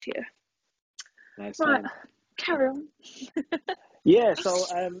Nice Right, one. carry on. Yeah, so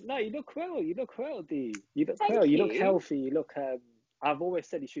no, you look well. You look well, D. You look well. Thank You look you. healthy. You look. I've always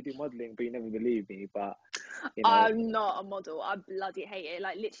said you should do modeling, but you never believe me. But you know, I'm not a model. I bloody hate it.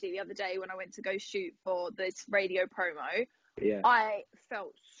 Like literally the other day when I went to go shoot for this radio promo, yeah. I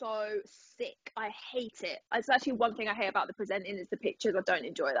felt so sick. I hate it. It's actually one thing I hate about the presenting is the pictures. I don't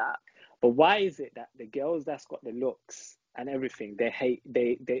enjoy that. But why is it that the girls that's got the looks and everything, they hate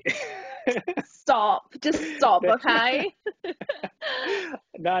they Stop. Just stop, they okay?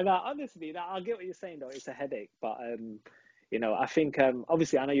 no, honestly, no, I get what you're saying though. It's a headache, but you know, I think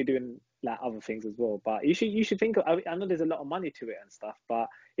obviously I know you're doing like other things as well, but you should think of, I know there's a lot of money to it and stuff, but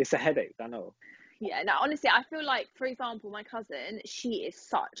it's a headache, I know. Yeah, no, honestly, I feel like, for example, my cousin, she is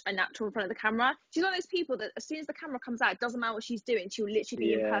such a natural in front of the camera. She's one of those people that as soon as the camera comes out, it doesn't matter what she's doing, she'll literally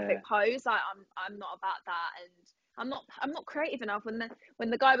be in Yeah, perfect pose. Like I'm not about that, and I'm not creative enough. When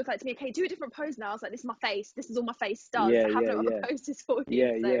the guy was like to me, okay, do a different pose now, I was like, this is my face, this is all my face does. yeah, I have yeah, no other yeah, poses for you.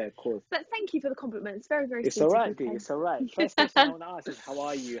 yeah, So, yeah, of course. but thank you for the compliment. It's very, very It's all sweet of right, you, D. It's all right. First Ken. question I want to ask is, how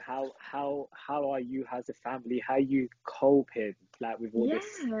are you? How are you? How's the family? How are you coping like with all this?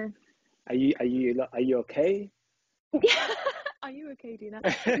 Yeah. Are you okay? Are you okay, Deana?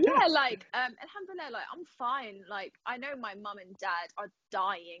 Yeah, like, alhamdulillah, like, I'm fine. Like, I know my mum and dad are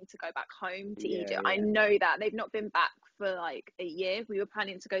dying to go back home to Yeah, Egypt. I yeah. know that. They've not been back for like a year. We were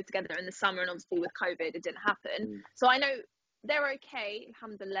planning to go together in the summer, and obviously with COVID, it didn't happen. Mm, So I know they're okay,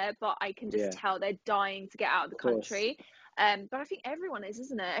 alhamdulillah, but I can just yeah, tell they're dying to get out of the of course. country. But I think everyone is,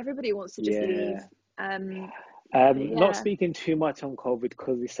 isn't it? Everybody wants to just leave. Yeah. But Not yeah. speaking too much on COVID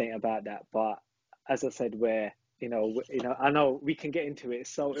because we're saying about that, but as I said, where I know we can get into it.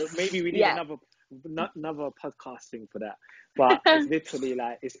 So maybe we need Yeah. another podcasting for that. But it's literally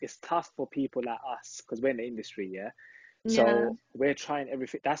like it's tough for people like us because we're in the industry, yeah. Yeah. So we're trying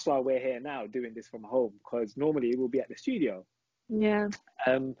everything. That's why we're here now doing this from home because normally we'll be at the studio. Yeah.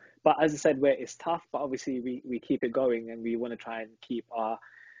 But as I said, where it's tough, but obviously we keep it going and we want to try and keep our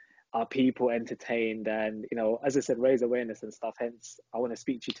people entertained and as I said, raise awareness and stuff. Hence, I want to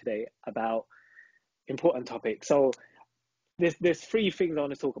speak to you today about important topics. So there's three things I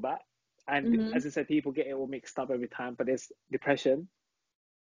want to talk about, and Hmm. as I said, people get it all mixed up every time. But there's depression,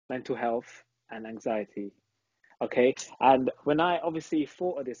 mental health, and anxiety. Okay, and when I obviously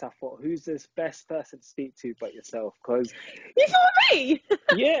thought of this, I thought, who's this best person to speak to but yourself? Because You saw me.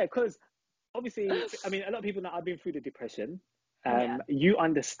 yeah, because obviously, I mean, a lot of people know I've been through the depression. Yeah. You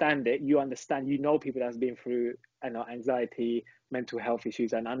understand it. You understand. You know people that's been through, anxiety, mental health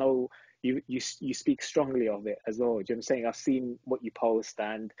issues, and I know you speak strongly of it as well. Do you know what I'm saying? I've seen what you post,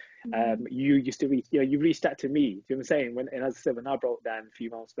 and Mm. you used to reach. You reached out to me. Do you know what I'm saying? And as I said, when I broke down a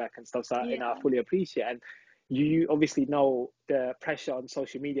few months back and stuff, so I Yeah. fully appreciate. And you obviously know the pressure on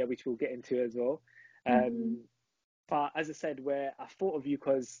social media, which we'll get into as well. Hmm. But as I said, where I thought of you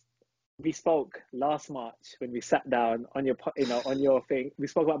because we spoke last March when we sat down on your thing. We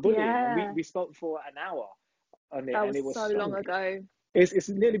spoke about bullying, and we, Yeah. we spoke for an hour on it, That and was it was so long strong. ago. It's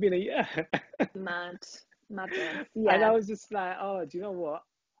nearly been a year, Mad. Madness. and I Yeah. was just like, oh, do you know what?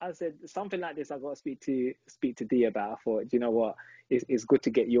 I said something like this. I got to speak to Dee about. I thought, do you know what? It's good to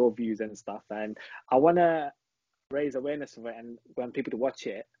get your views and stuff, and I want to raise awareness of it, and want people to watch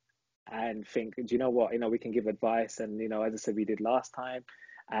it and think, do you know what? We can give advice, and as I said, we did last time.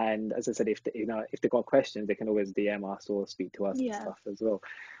 And as I said, if they got questions, they can always DM us or speak to us and Yeah. stuff as well.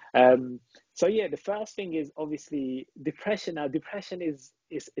 So yeah, the first thing is obviously depression. Now, depression is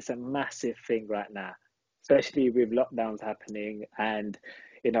a massive thing right now, especially with lockdowns happening, and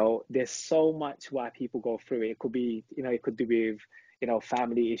there's so much why people go through it. It could be, it could do with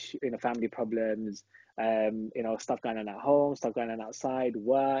family issue, family problems, stuff going on at home, stuff going on outside,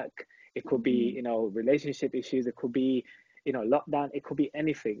 work. It could be, Hmm. relationship issues. It could be, lockdown. It could be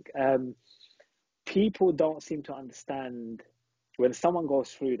anything. People don't seem to understand when someone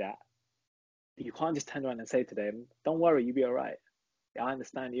goes through that. You can't just turn around and say to them, "Don't worry, you'll be all right." I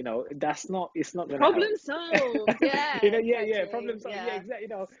understand. That's not. It's not going to Problem help. solved. Yeah, Yeah. exactly. Problems. Yeah, Yeah. exactly.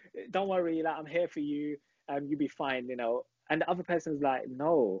 Don't worry. Like I'm here for you. You'll be fine. And the other person's like,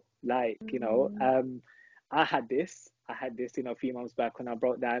 no, like Mm. I had this. A few months back when I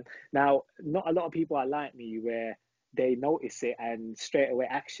broke down. Now, not a lot of people are like me, where they notice it and straight away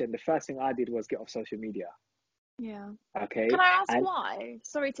action. The first thing I did was get off social media. Yeah. Okay, Can I ask and why?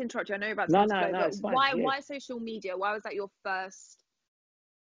 Sorry to interrupt you. I know you're about to no, come to no, blow, no, but it's fine. why? Yeah, Why social media? Why was that your first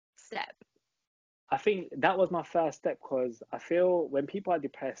step? I think that was my first step because I feel when people are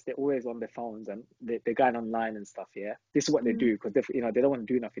depressed, they're always on their phones and they're going online and stuff. Yeah, this is what they Mm. do because they don't want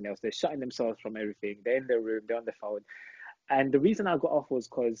to do nothing else. They're shutting themselves from everything. They're in their room. They're on their phone. And the reason I got off was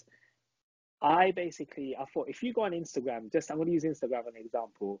because I thought if you go on Instagram, I'm going to use Instagram as an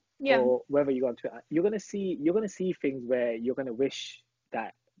example, Yeah. or whether you go on Twitter, you're gonna see things where you're gonna wish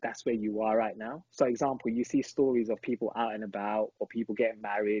that that's where you are right now. So, example, you see stories of people out and about, or people getting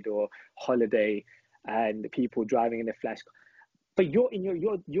married, or holiday, and people driving in a flash. But you're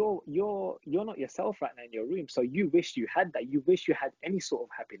not yourself right now in your room. So you wish you had that. You wish you had any sort of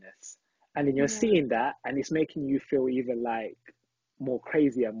happiness, and then you're Yeah. seeing that, and it's making you feel even like more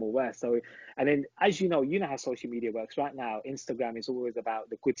crazy and more worse. So, and then as you know how social media works right now. Instagram is always about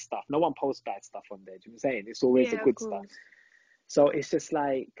the good stuff. No one posts bad stuff on there. Do you know what I'm saying? It's always the Yeah, of good stuff. course. So it's just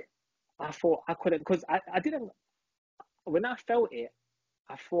like I thought I couldn't, because I didn't, when I felt it,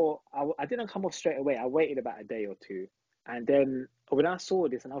 I thought I didn't come off straight away. I waited about a day or two. And then when I saw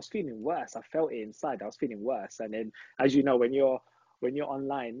this and I was feeling worse, I felt it inside. I was feeling worse. And then, as you know, when you're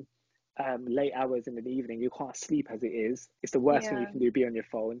online, late hours in the evening, you can't sleep as it is. It's the worst thing you Yeah. can do, be on your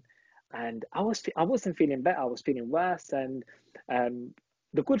phone. And I wasn't feeling better. I was feeling worse. And um,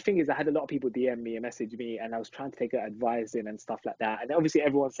 the good thing is I had a lot of people DM me and message me, and I was trying to take advice in and stuff like that. And obviously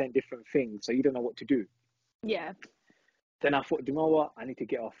everyone's saying different things, so you don't know what to do. Yeah. Then I thought, you know what? I need to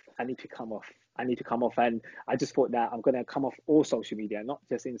get off. I need to come off. I need to come off. And I just thought that I'm gonna come off all social media, not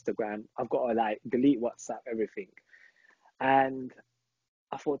just Instagram. I've got to like delete WhatsApp, everything. And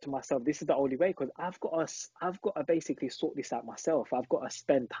I thought to myself, this is the only way, because I've got to basically sort this out myself. I've got to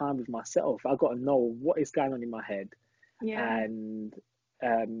spend time with myself. I've got to know what is going on in my head, Yeah. and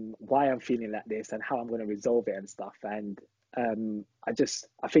why I'm feeling like this, and how I'm going to resolve it and stuff. And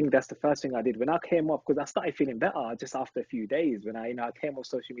I think that's the first thing I did when I came off, because I started feeling better just after a few days when I came off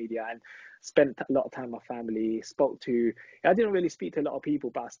social media and spent a lot of time with my family. I didn't really speak to a lot of people,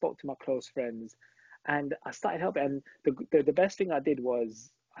 but I spoke to my close friends, and I started helping. And the best thing I did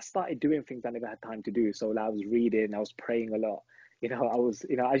was I started doing things I never had time to do. So like, I was reading, I was praying a lot. I was,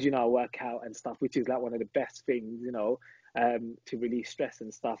 as you know, I work out and stuff, which is like one of the best things, to release stress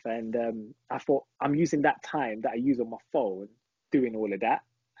and stuff. And I thought I'm using that time that I use on my phone doing all of that,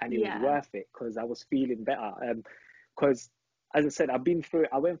 and it was Yeah. worth it because I was feeling better. Because as I said, I went through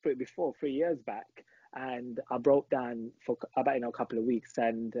it before 3 years back, and I broke down for about a couple of weeks,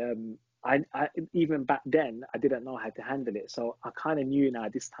 and I even back then I didn't know how to handle it. So I kind of knew now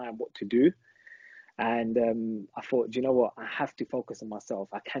this time what to do. And I thought, do you know what? I have to focus on myself.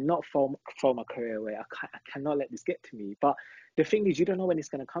 I cannot throw my career away. I cannot let this get to me. But the thing is, you don't know when it's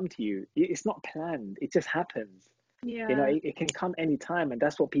going to come to you. It's not planned. It just happens. Yeah. It can come anytime. And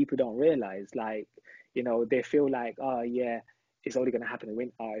that's what people don't realize. Like, they feel like, oh, yeah, it's only going to happen in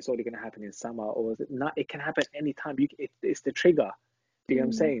winter. It's only going to happen in summer. Or not, it can happen anytime. It's the trigger. Do you know what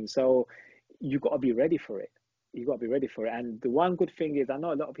I'm Mm. saying? So you got to be ready for it. You got to be ready for it. And the one good thing is, I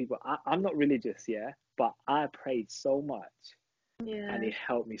know a lot of people, I'm not religious, yeah, but I prayed so much, and Yeah. it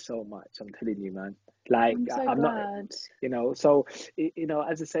helped me so much. I'm telling you, man. Like, I'm so I'm not, glad. so,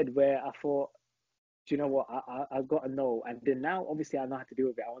 as I said, where I thought, do you know what? I've got to know. And then now, obviously, I know how to deal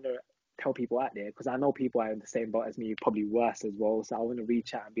with it. I want to tell people out there, because I know people are in the same boat as me, probably worse as well. So I want to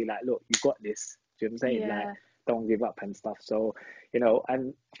reach out and be like, look, you got this. Do you know what I'm saying? Like, Yeah. don't give up and stuff. So,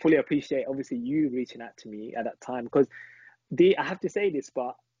 and fully appreciate, obviously, you reaching out to me at that time, because I have to say this,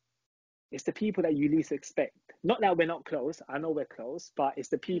 but it's the people that you least expect. Not that we're not close. I know we're close, but it's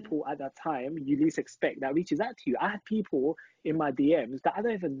the Yeah. people at that time you least expect that reaches out to you. I had people in my DMs that I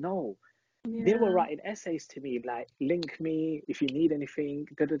don't even know. They were Yeah. writing essays to me like, link me if you need anything,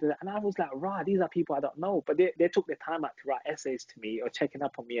 da, da, da. And I was like, rah, these are people I don't know, but they took the time out to write essays to me or checking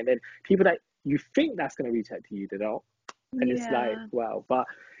up on me. And then people that you think that's going to reach out to you, they don't. And it's like, Yeah. wow. But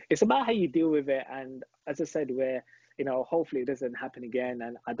it's about how you deal with it. And as I said, where hopefully it doesn't happen again.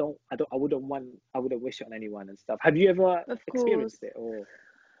 And I wouldn't wish it on anyone and stuff. Have you ever Of course. experienced it? Or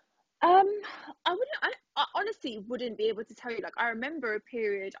Um, I honestly wouldn't be able to tell you. Like, I remember a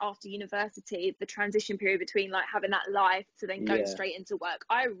period after university, the transition period between like having that life to then going yeah, straight into work.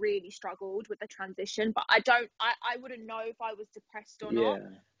 I really struggled with the transition, but I wouldn't know if I was depressed or not, yeah,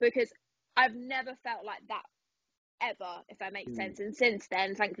 because I've never felt like that ever, if that makes mm, sense. And since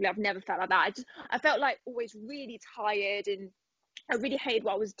then, thankfully, I've never felt like that. I felt like always really tired, and I really hated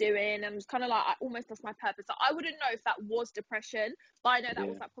what I was doing, and was kind of like I almost lost my purpose. So I wouldn't know if that was depression, but I know that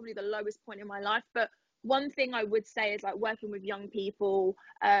yeah, was like probably the lowest point in my life. But one thing I would say is like working with young people,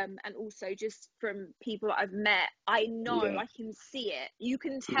 and also just from people that I've met, I know yeah, I can see it. You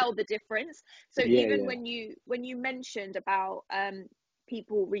can tell the difference. So yeah, even yeah, when you mentioned about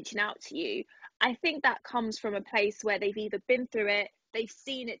people reaching out to you, I think that comes from a place where they've either been through it, they've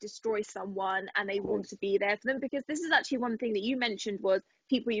seen it destroy someone, and they of want course. to be there for them. Because this is actually one thing that you mentioned was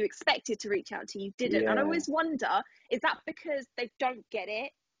people you expected to reach out to you didn't. And I Yeah, always wonder, is that because they don't get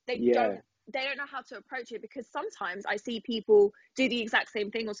it? They yeah, don't they don't know how to approach it, because sometimes I see people do the exact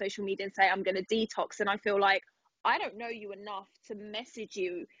same thing on social media and say, I'm going to detox. And I feel like I don't know you enough to message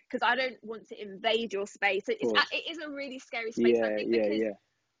you, because I don't want to invade your space. Of course. It is a really scary space. And I Yeah, think yeah, because yeah.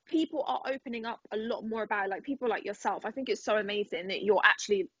 people are opening up a lot more about it, like people like yourself, I think it's so amazing that you're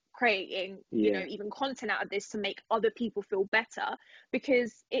actually creating, you know, Yeah. even content out of this to make other people feel better,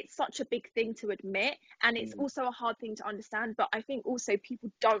 because it's such a big thing to admit, and it's Mm. also a hard thing to understand. But I think also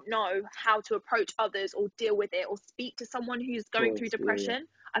people don't know how to approach others or deal with it or speak to someone who's Of going through course. Yeah, yeah. depression.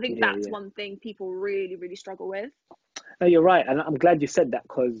 I think Yeah, that's yeah. one thing people really, really struggle with. No, you're right, and I'm glad you said that,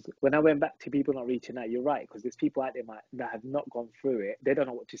 because when I went back to people not reaching out, you're right, because there's people out there that have not gone through it. They don't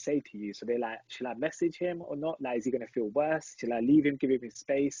know what to say to you, so they're like, "Should I message him or not? Like, is he gonna feel worse? Should I leave him, give him his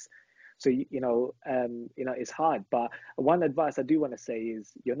space?" So it's hard. But one advice I do want to say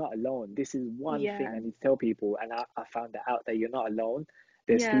is you're not alone. This is one thing Yeah, I need to tell people, and I found that out, that you're not alone.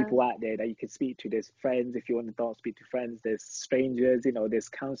 There's yeah, people out there that you can speak to. There's friends if you want to don't speak to friends. There's strangers. There's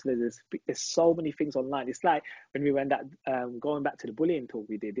counselors. There's so many things online. It's like when we went that going back to the bullying talk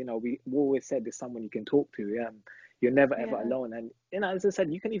we did. We always said there's someone you can talk to. You're never ever yeah, alone. And as I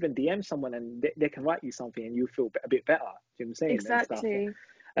said, you can even DM someone and they can write you something and you feel a bit better. Do you know what I'm saying, and stuff. exactly.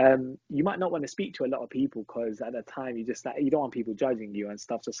 You might not want to speak to a lot of people because at the time you just like you don't want people judging you and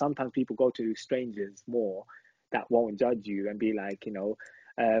stuff. So sometimes people go to strangers more that won't judge you and be like,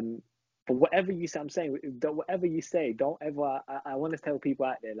 but whatever you say, I'm saying, whatever you say, don't ever. I want to tell people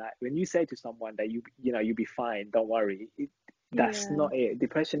out there, like when you say to someone that you'll be fine, don't worry. That's Yeah, not it.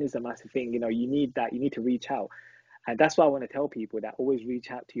 Depression is a massive thing. You need that. You need to reach out. And that's why I want to tell people that always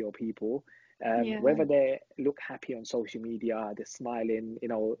reach out to your people, yeah, whether they look happy on social media, they're smiling,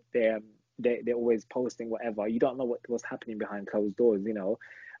 they're always posting whatever. You don't know what's happening behind closed doors.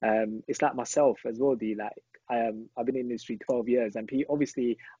 It's like myself as well. I've been in the industry 12 years, and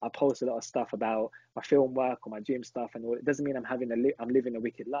obviously I post a lot of stuff about my film work or my gym stuff, and all. It doesn't mean I'm living a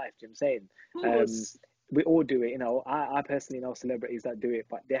wicked life. Do you know what I'm saying? of Um, course. we all do it. I personally know celebrities that do it,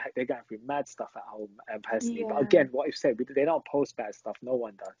 but they're going through mad stuff at home, personally. But Yeah, again, what you said, they don't post bad stuff. No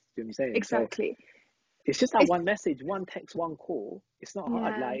one does. Do you know what I'm saying? So exactly. it's just that It's one message, one text, one call. It's not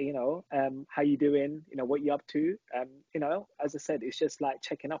hard. yeah, Like, how you doing? What you up to? As I said, it's just like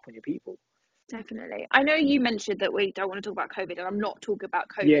checking up on your people. definitely. I know you mentioned that we don't want to talk about COVID, and I'm not talking about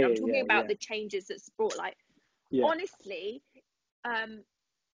Yeah, COVID. I'm yeah, talking yeah, about yeah, the changes that's brought. Like, yeah, honestly, um,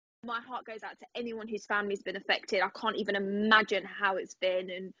 my heart goes out to anyone whose family's been affected. I can't even imagine how it's been,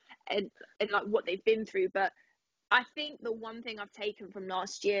 and like what they've been through. But I think the one thing I've taken from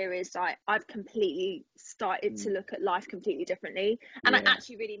last year is like I've completely started to mm, look at life completely differently. And I yeah,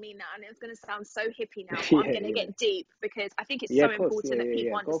 actually really mean that. And it's going to sound so hippie now, but I'm yeah, going to yeah, get deep because I think it's yeah. so Of course, yeah, important that yeah,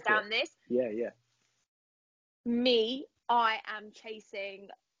 people yeah. Go for it. understand this. Yeah, yeah, I am chasing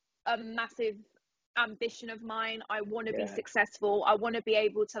a massive ambition of mine. I want to be yeah, successful. I want to be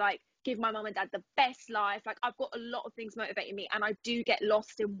able to like give my mum and dad the best life. Like I've got a lot of things motivating me, and I do get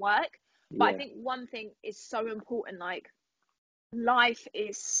lost in work. But I yeah. think one thing is so important, like life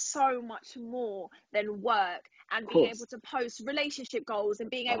is so much more than work, and Of being able course. to post relationship goals and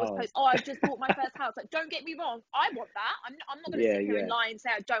being able to Oh, post, oh, I've just bought my first house. Like, don't get me wrong, I want that. I'm not going to yeah, sit here and yeah, lie and say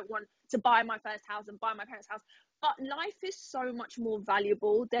I don't want to buy my first house and buy my parents' house. But life is so much more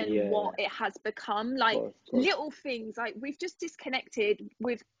valuable than yeah. what it has become. Of Like course, of course. little things, like we've just disconnected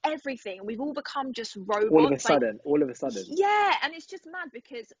with everything. We've all become just All of a robots. Like, sudden, all of a sudden. yeah, and it's just mad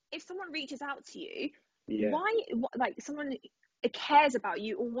because if someone reaches out to you, Yeah, why, like someone cares about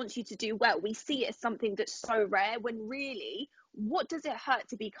you or wants you to do well, we see it as something that's so rare, when really, what does it hurt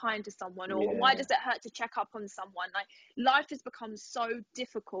to be kind to someone, or why yeah, does it hurt to check up on someone? Like, life has become so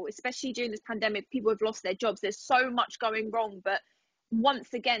difficult, especially during this pandemic. People have lost their jobs, there's so much going wrong, but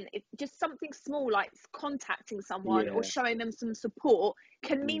once again, it just something small like contacting someone or yeah. showing them some support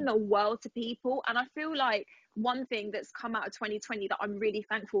can mean Mm, the world to people. And I feel like one thing that's come out of 2020 that I'm really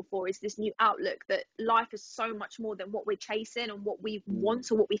thankful for is this new outlook that life is so much more than what we're chasing and what we mm,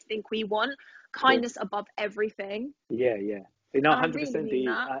 want or what we think we want. of course. Kindness above everything. Yeah, yeah. And I really 100%. mean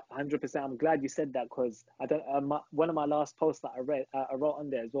that. 100%. I'm glad you said that because I don't. One of my last posts that I read, I wrote on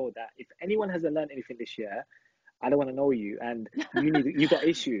there as well that if anyone hasn't learned anything this year, I don't want to know you, and you got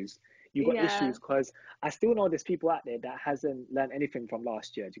issues. You got Yeah, issues because I still know there's people out there that hasn't learned anything from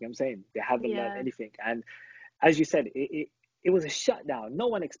last year. Do you get what I'm saying? They haven't learned yeah, anything, and as you said, it was a shutdown. No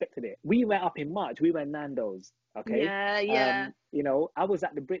one expected it. We went up in March. We went Nando's. Okay. yeah, yeah, I was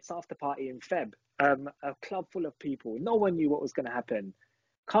at the Brits after party in Feb. A club full of people. No one knew what was going to happen.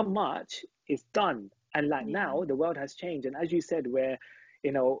 Come March, it's done. And like yeah, now, the world has changed. And as you said, where,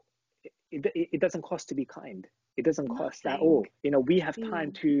 you know, it doesn't cost to be kind. It doesn't cost at Nothing. all. We have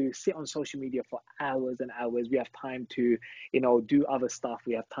time Mm. to sit on social media for hours and hours. We have time to, do other stuff.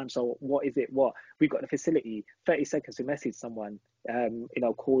 We have time. So what is it? What we've got the facility, 30 seconds to message someone,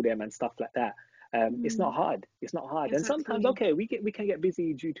 call them and stuff like that. It's not Mm. hard. It's not hard. And sometimes, Exactly. okay, we can get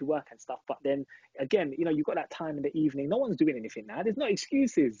busy due to work and stuff. But then again, you've got that time in the evening. No one's doing anything now. There's no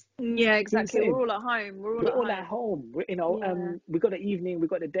excuses. Yeah, You know what I'm exactly. We're saying? all at home. We're all We're at all at home. home. Yeah. We got the evening, we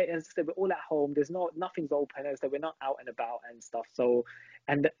got the day. As I said, we're all at home. There's nothing's open, as I said, we're not out and about and stuff. So,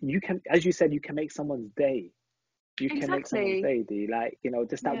 and you can, as you said, you can make someone's day. You can make someone's Exactly. day, D. Like,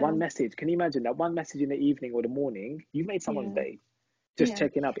 just that Yeah. one message. Can you imagine that one message in the evening or the morning? You've made someone's Yeah. day. Just Yeah.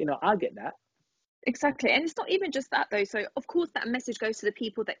 checking up. I get that. Exactly. And it's not even just that though. So of course that message goes to the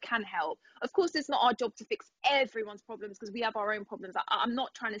people that can help. Of course it's not our job to fix everyone's problems because we have our own problems. I'm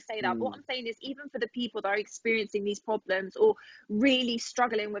not trying to say that. But what Mm, I'm saying is even for the people that are experiencing these problems or really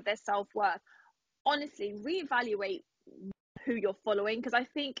struggling with their self-worth, honestly, reevaluate who you're following because I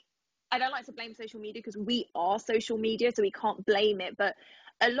think I don't like to blame social media because we are social media, so we can't blame it. But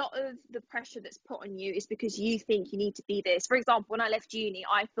a lot of the pressure that's put on you is because you think you need to be this. For example, when I left uni,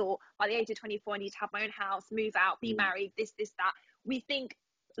 I thought by the age of 24, I need to have my own house, move out, be mm, married, this, that. We think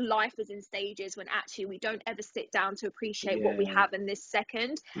life is in stages when actually we don't ever sit down to appreciate what we yeah. have in this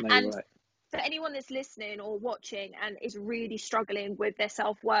second. No, you're And right. for anyone that's listening or watching and is really struggling with their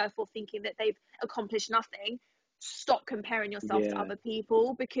self-worth or thinking that they've accomplished nothing, stop comparing yourself to Yeah. other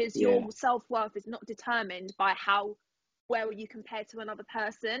people because Yeah. your self-worth is not determined by how well you compare to another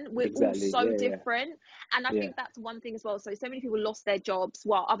person. We're all Exactly. so Yeah. Yeah. different, and I Yeah. think that's one thing as well. So many people lost their jobs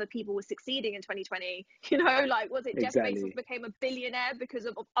while other people were succeeding in 2020. Like was it Jeff Bezos Exactly. became a billionaire because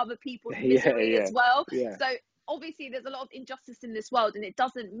of other people's Yeah. misery Yeah. as well? Yeah. So obviously there's a lot of injustice in this world, and it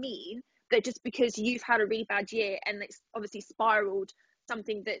doesn't mean that just because you've had a really bad year and it's obviously spiraled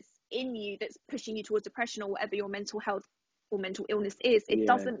something that's in you that's pushing you towards depression or whatever your mental health or mental illness is, it Yeah.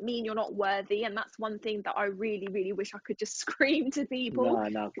 doesn't mean you're not worthy. And that's one thing that I really, really wish I could just scream to people. No,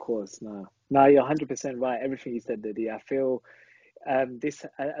 no, of course, no. No, you're 100% right. Everything you said, Didi. I feel this,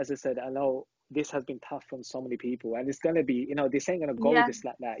 as I said, I know this has been tough on so many people, and it's gonna be, this ain't gonna go Yeah. just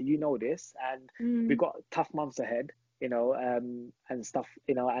like that. This, and we've Mm. got tough months ahead, and stuff,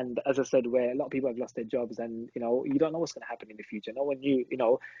 and as I said, where a lot of people have lost their jobs, and you don't know what's gonna happen in the future. No one knew,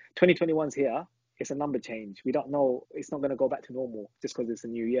 2021's here. It's a number change. We don't know. It's not gonna go back to normal just because it's a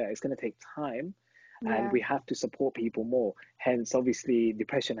new year. It's gonna take time, and Yeah. we have to support people more. Hence, obviously,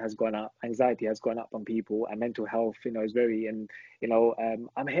 depression has gone up, anxiety has gone up on people, and mental health, is very. And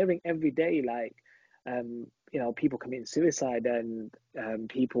I'm hearing every day like, people committing suicide and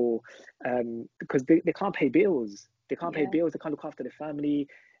people because they can't pay bills. They can't pay Yeah. bills. They can't look after their family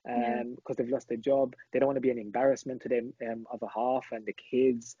Yeah. because they've lost their job. They don't want to be an embarrassment to them other half and the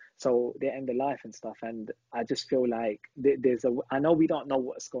kids, so they end their life and stuff. And I just feel like I know we don't know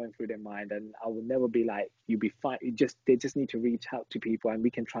what's going through their mind, and I will never be like you be fine. They just need to reach out to people, and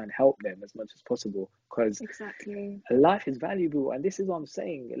we can try and help them as much as possible because Exactly. life is valuable, and this is what I'm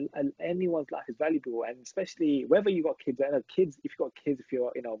saying. Anyone's life is valuable, and especially whether you got kids. I know kids. If you got kids, if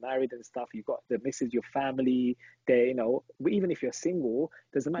you're married and stuff, you've got the missus, your family. There, even if you're single,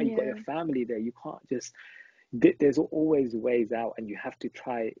 doesn't matter. You've got your Yeah. family there. You can't just. There's always ways out, and you have to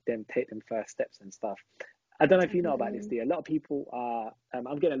try them, take them first steps and stuff. I don't know if you know about this. Definitely. There, a lot of people are.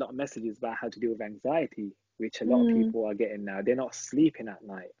 I'm getting a lot of messages about how to deal with anxiety, which a lot of Mm. people are getting now. They're not sleeping at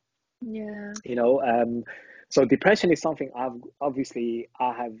night. Yeah. you know so depression is something I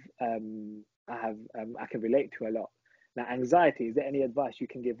can relate to a lot. Now, anxiety, is there any advice you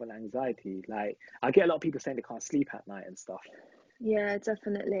can give on anxiety? Like, I get a lot of people saying they can't sleep at night and stuff. Yeah,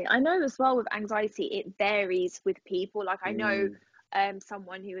 definitely. I know as well with anxiety, it varies with people. Like I know Mm,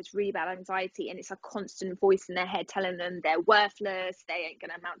 someone who has really bad anxiety and it's a constant voice in their head telling them they're worthless, they ain't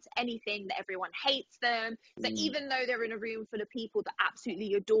gonna amount to anything, that everyone hates them. So mm, even though they're in a room full of people that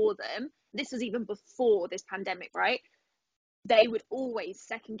absolutely adore them, this was even before this pandemic, right? They would always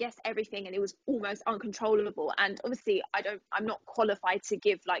second guess everything and it was almost uncontrollable. And obviously I'm not qualified to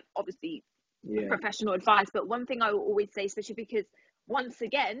give like obviously yeah, professional advice, but one thing I will always say, especially because once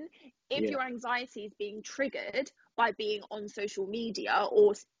again, if yeah, your anxiety is being triggered by being on social media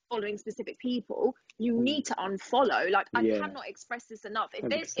or following specific people, you mm, need to unfollow. Like I yeah, cannot express this enough. If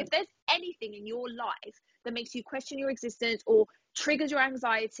 100%. there's anything in your life that makes you question your existence or triggers your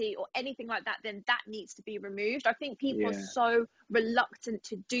anxiety or anything like that, then that needs to be removed. I think people are Yeah, so reluctant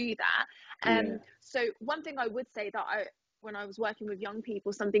to do that. yeah, So one thing I would say that when I was working with young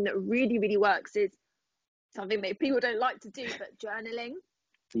people, something that really, really works is something that people don't like to do, but journaling.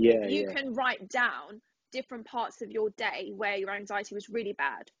 If yeah, you yeah, can write down different parts of your day where your anxiety was really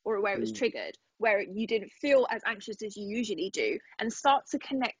bad or where it was Mm. triggered, where you didn't feel as anxious as you usually do, and start to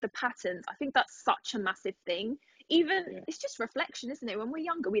connect the patterns. I think that's such a massive thing. Even Yeah, it's just reflection, isn't it? When we're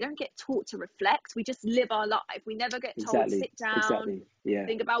younger, we don't get taught to reflect. We just live our life. We never get told, exactly, sit down, exactly. Yeah,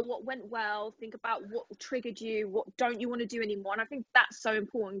 think about what went well, think about what triggered you, what don't you want to do anymore. And I think that's so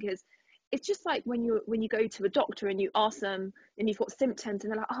important, because it's just like when you go to a doctor and you ask them and you've got symptoms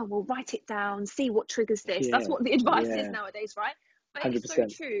and they're like, oh well, write it down, see what triggers this. That's yeah, what the advice is yeah, nowadays, right? But it's so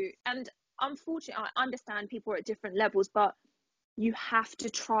 100%. true. And unfortunately, I understand people are at different levels, but you have to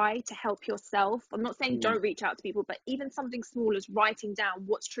try to help yourself. I'm not saying Mm. don't reach out to people, but even something small as writing down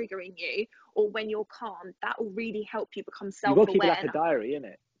what's triggering you, or when you're calm, that will really help you become You got to keep it self-aware. like a diary,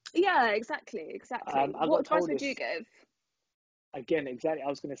 innit? Yeah, exactly. I What got advice told would you this give? again, exactly. I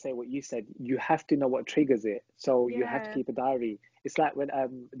was going to say what you said. You have to know what triggers it. So you have to Yeah. keep a diary. It's like when,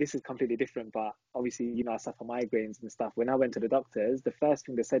 this is completely different, but obviously, I suffer migraines and stuff. When I went to the doctors, the first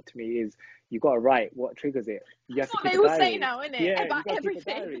thing they said to me is, you got to write what triggers it. You That's have to what keep they a all say diary. now, isn't it? Yeah, About you got to keep a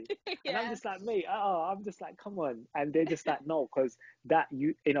everything. diary. And I'm Yeah. just like, mate, I'm just like, come on. And they're just like, no, because that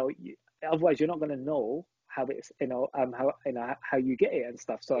otherwise you're not going to know how it's, how you get it and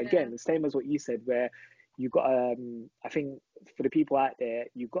stuff. So Yeah. again, the same as what you said, where you got I think for the people out there,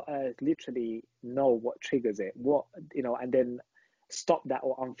 you got to literally know what triggers it, and then stop that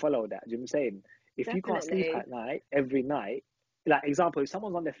or unfollow that. Do you know what I'm saying? If you can't sleep Definitely. at night every night, like example, if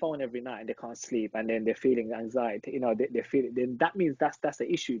someone's on their phone every night and they can't sleep and then they're feeling anxiety, they're feeling, then that means that's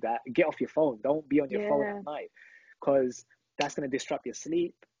the issue. That get off your phone, don't be on your phone Yeah. at night, because that's going to disrupt your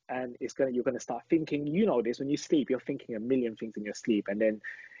sleep. And you're gonna start thinking, this, when you sleep, you're thinking a million things in your sleep, and then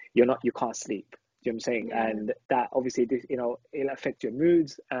you can't sleep. Do you know what I'm saying? Yeah. And that obviously, it'll affect your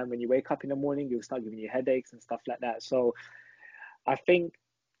moods. And when you wake up in the morning, you'll start giving you headaches and stuff like that. So I think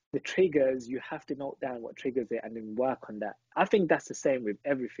the triggers, you have to note down what triggers it and then work on that. I think that's the same with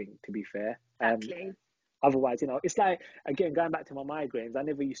everything, to be fair. Exactly. Otherwise, it's like, again, going back to my migraines, I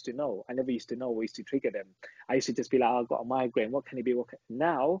never used to know. I never used to know what used to trigger them. I used to just be like, oh, I've got a migraine. What can it be?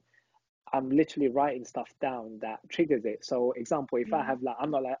 Now I'm literally writing stuff down that triggers it. So, example, if I Yeah. have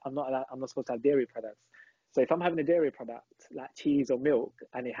I'm not supposed to have dairy products. So if I'm having a dairy product like cheese or milk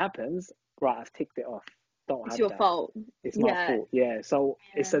and it happens, right, I've ticked it off. Don't It's have your that. fault. It's my Yeah. fault. Yeah. So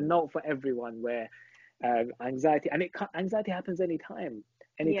Yeah. it's a note for everyone where anxiety, and anxiety happens Yeah, anytime,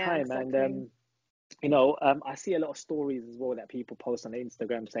 and exactly. I see a lot of stories as well that people post on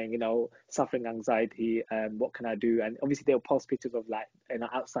Instagram saying, suffering anxiety, what can I do? And obviously they'll post pictures of, like,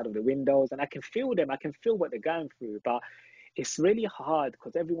 outside of the windows, and I can feel them. I can feel what they're going through, but it's really hard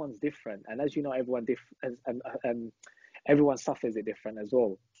because everyone's different. And as you know, everyone suffers it different as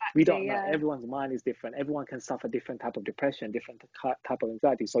well. We Exactly. don't know. Yeah. Everyone's mind is different. Everyone can suffer different type of depression, different type of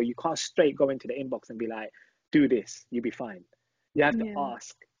anxiety. So you can't straight go into the inbox and be like, do this, you'll be fine. You have to Yeah.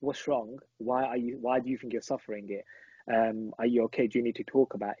 ask, what's wrong? Why do you think you're suffering it? Are you okay? Do you need to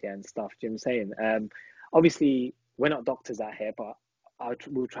talk about it and stuff? Do you know what I'm saying? Obviously, we're not doctors out here, but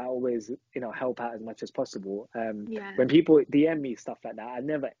we'll try always, help out as much as possible. Yeah. When people DM me stuff like that, I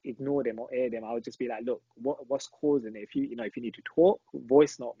never ignore them or air them. I would just be like, look, what's causing it? If you need to talk,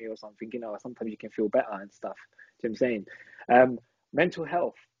 voice note me or something. Sometimes you can feel better and stuff. Do you know what I'm saying? Mental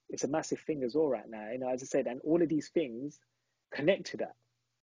health, it's a massive thing as well right now. As I said, and all of these things connect to that.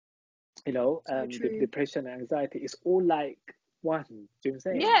 So The true. depression and anxiety, it's all like one. Do you know what I'm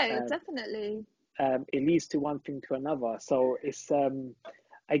saying? Yeah, definitely. It leads to one thing to another. So it's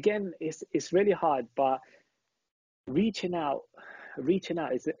again, it's really hard, but reaching out,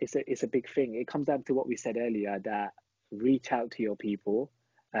 is a big thing. It comes down to what we said earlier, that reach out to your people,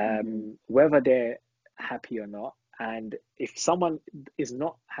 Hmm. whether they're happy or not. And if someone is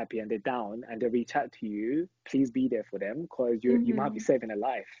not happy and they're down and they reach out to you, please be there for them, because you might be Hmm. saving a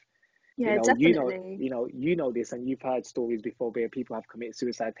life. Yeah, definitely. This, and you've heard stories before where people have committed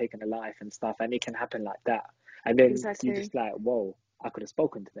suicide, taken a life and stuff, and it can happen like that. And then you Exactly. just like, whoa, I could have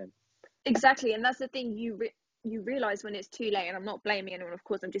spoken to them. Exactly. And that's the thing, you realize when it's too late, and I'm not blaming anyone, of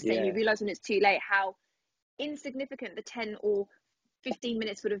course, I'm just saying you Yeah, realize when it's too late how insignificant the 10 or 15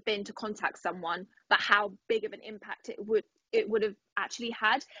 minutes would have been to contact someone, but how big of an impact it would have actually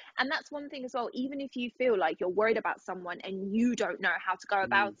had. And that's one thing as well. Even if you feel like you're worried about someone and you don't know how to go mm,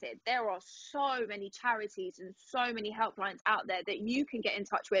 about it, there are so many charities and so many helplines out there that you can get in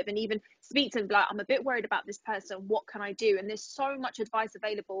touch with and even speak to them, like, I'm a bit worried about this person, what can I do? And there's so much advice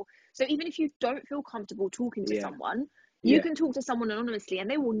available. So even if you don't feel comfortable talking to yeah, someone, you yeah, can talk to someone anonymously and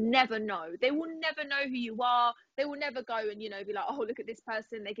they will never know. They will never know who you are. They will never go and, be like, oh, look at this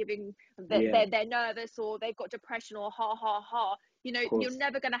person. They're giving, yeah, they're nervous, or they've got depression, or ha, ha, ha. You know, Of you're course.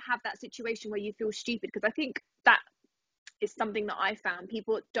 never going to have that situation where you feel stupid, because I think that is something that I found.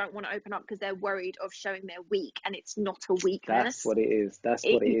 People don't want to open up because they're worried of showing they're weak, and it's not a That's weakness. what it is. That's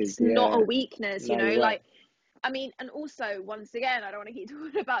what it is. It's not a Yeah. weakness, you No, know, you're right. like, I mean, and also, once again, I don't want to keep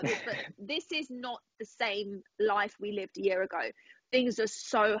talking about this, but this is not the same life we lived a year ago. Things are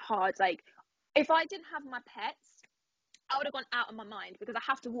so hard. Like, if I didn't have my pets, I would have gone out of my mind, because I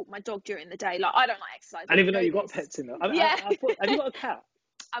have to walk my dog during the day. Like, I don't like I didn't exercising, even you know know you got this. pets in there. Yeah. I thought, have you got a cat?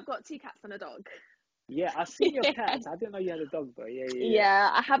 I've got 2 cats and a dog. Yeah, I've seen your cats. I didn't know you had a dog though. Yeah, yeah,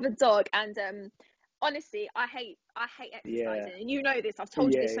 Yeah, I have a dog, and honestly, I hate yeah. exercising, and you know this. I've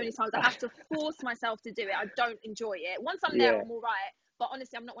told you Yeah, this so many times. I yeah. have to force myself to do it. I don't enjoy it. Once I'm there, Yeah, I'm all right. But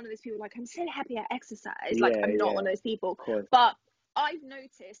honestly, I'm not one of those people like, I'm so happy I exercise. Like, yeah, I'm not yeah. one of those people. Of course. But I've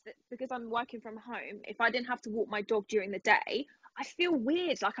noticed that because I'm working from home, if I didn't have to walk my dog during the day, I feel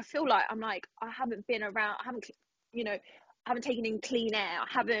weird. Like, I feel like I haven't been around. You know, I haven't taken in clean air. I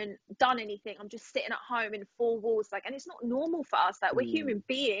haven't done anything. I'm just sitting at home in 4 walls. Like, and it's not normal for us. Like, we're Mm, human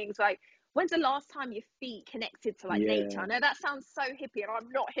beings. Like, when's the last time your feet connected to like nature? yeah, I know that sounds so hippie, and I'm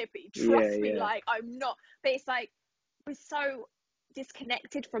not hippie. yeah, Trust me, yeah, like, I'm not. But it's like, we're so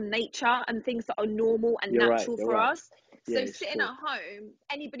disconnected from nature and things that are normal and you're right. natural You're for right. us. Yeah, So it's sitting at true. home,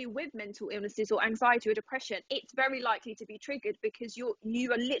 anybody with mental illnesses or anxiety or depression, it's very likely to be triggered, because you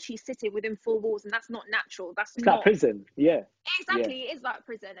are literally sitting within 4 walls, and that's not natural. That's It's like not. prison. Yeah, yeah, Exactly, it is like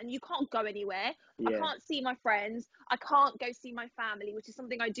prison, and you can't go anywhere. I yeah. can't see my friends. I can't go see my family, which is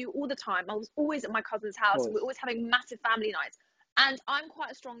something I do all the time. I was always at my cousin's Of house, and we're course. always having massive family nights. And I'm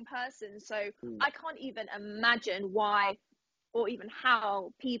quite a strong person, so Mm, I can't even imagine why, or even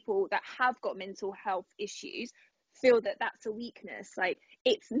how, people that have got mental health issues feel that that's a weakness. Like,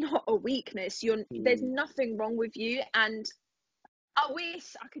 it's not a weakness. There's mm, nothing wrong with you, and I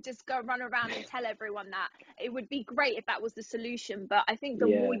wish I could just go run around and tell everyone that. It would be great if that was the solution, but I think the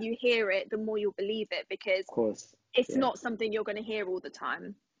more yeah, you hear it, the more you'll believe it, because of course. it's Yeah. not something you're going to hear all the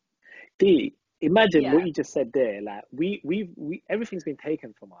time. D, imagine what Yeah, you just said there. Like we everything's been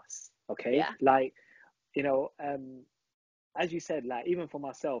taken from us. Okay. yeah, Like, you know, as you said, like even for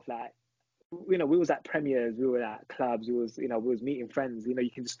myself, like we was at premieres, we were at clubs, we was meeting friends.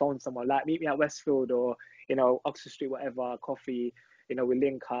 You can just phone someone, like meet me at Westfield or Oxford Street, whatever, coffee. We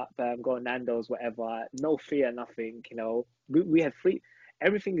link up, go to Nando's, whatever. No fear, nothing. We had free.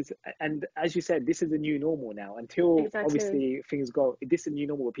 Everything is, and as you said, this is the new normal now. Until exactly. obviously things go, this is the new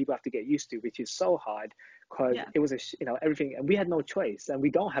normal what people have to get used to, which is so hard because Yeah. it was everything, and we had no choice, and we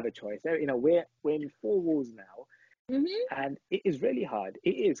don't have a choice. We're in 4 walls now, Hmm. and it is really hard. It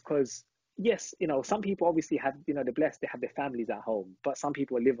is because yes, some people obviously have, they're blessed, they have their families at home, but some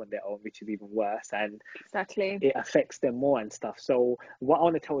people live on their own, which is even worse, and Exactly. it affects them more and stuff. So what I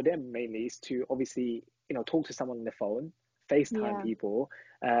want to tell them mainly is to obviously, talk to someone on the phone, FaceTime Yeah. people,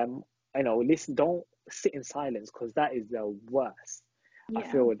 listen, don't sit in silence, because that is the worst. I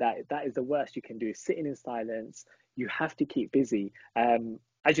Yeah. feel that that is the worst you can do, sitting in silence. You have to keep busy.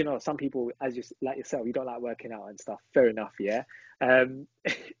 As you know, some people, as you like yourself, you don't like working out and stuff. Fair enough, yeah. Um,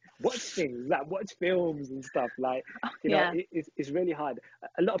 watch things, like watch films and stuff. Like, Yeah. it's really hard.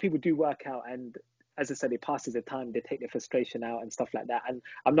 A lot of people do work out, and as I said, it passes the time. They take their frustration out and stuff like that. And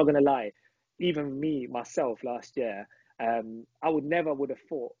I'm not gonna lie, even me myself last year, I would have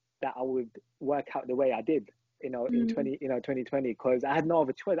thought that I would work out the way I did, in Mm. 2020, because I had no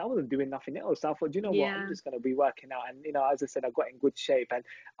other choice. I wasn't doing nothing else. So I thought, you know what, I'm Yeah. just going to be working out. And, as I said, I got in good shape and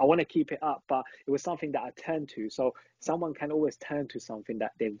I want to keep it up, but it was something that I turned to. So someone can always turn to something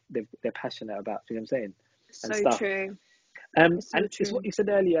that they're passionate about, you know what I'm saying? And So stuff. true. It's so And it's what true. you said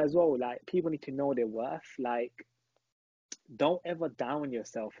earlier as well. Like, people need to know their worth. Like, don't ever down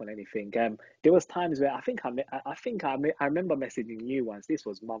yourself on anything. There was times where I remember messaging you once. This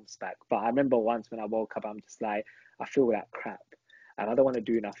was months back, but I remember once when I woke up, I'm just like, I feel like crap, and I don't want to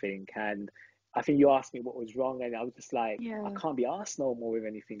do nothing. And I think you asked me what was wrong, and I was just like, I Yeah. can't be asked no more with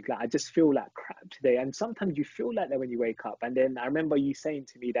anything. Like, I just feel like crap today. And sometimes you feel like that when you wake up. And then I remember you saying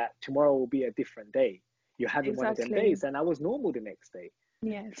to me that tomorrow will be a different day. You're having one of them Exactly. days, and I was normal the next day.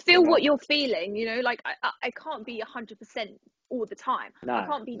 Yeah, You feel what know? you're feeling, like I can't be 100% all the time. I Nah,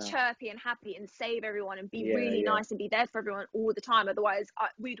 can't be nah. chirpy and happy and save everyone and be Yeah, really yeah. nice and be there for everyone all the time. Otherwise,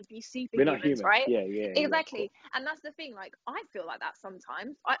 we'd be We're not superhumans, human. right? Yeah, yeah, yeah, of course. Exactly. And that's the thing, like, I feel like that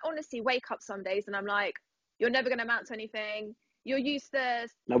sometimes. I honestly wake up some days and I'm like, you're never going to amount to anything. You're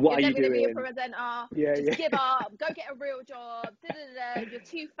useless. Like, what You're are you never going to be a doing? presenter. Yeah, Just yeah, give up. Go get a real job. Da, da, da. You're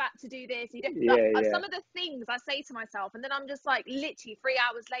too fat to do this. You don't, like, yeah, yeah, some of the things I say to myself, and then I'm just like, literally 3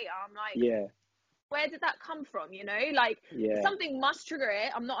 hours later, I'm like, yeah, where did that come from? Like, yeah. something must trigger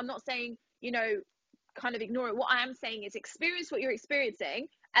it. I'm not saying, kind of ignore it. What I am saying is experience what you're experiencing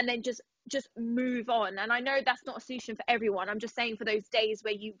and then just move on. And I know that's not a solution for everyone. I'm just saying for those days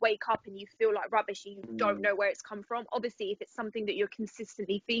where you wake up and you feel like rubbish and you don't know where it's come from. Obviously, if it's something that you're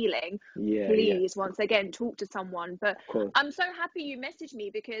consistently feeling, please, once again, talk to someone. But I'm so happy you messaged me,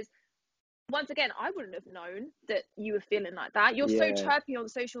 because once again, I wouldn't have known that you were feeling like that. You're so chirpy on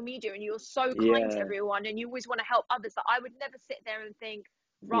social media and you're so kind to everyone and you always want to help others, that I would never sit there and think,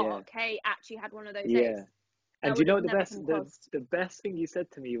 right, okay, actually had one of those days. And you know, the best thing you said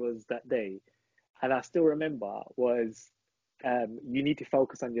to me was that day, and I still remember, was you need to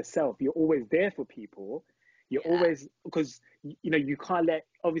focus on yourself. You're always there for people. You're always, because, you know, you can't let,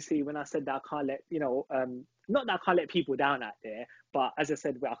 obviously when I said that, I can't let, you know, not that I can't let people down out there, but as I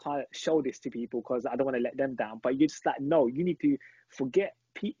said, well, I can't show this to people because I don't want to let them down. But you just like, no, you need to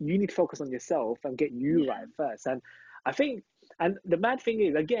you need to focus on yourself and get you right first. And I think, and the mad thing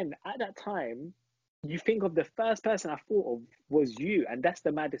is, again, at that time, you think of the first person I thought of was you, and that's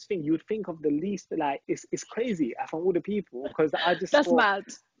the maddest thing. You would think of the least, like, it's crazy from all the people, because I just that's thought, mad.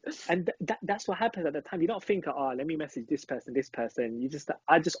 And that's what happens at the time. You don't think, oh, let me message this person.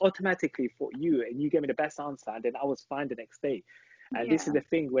 I just automatically thought you, and you gave me the best answer, and then I was fine the next day. And this is the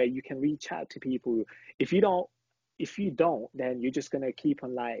thing where you can reach out to people. If you don't, then you're just going to keep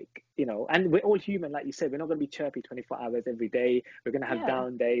on, like, you know, and we're all human, like you said, we're not going to be chirpy 24 hours every day. We're going to have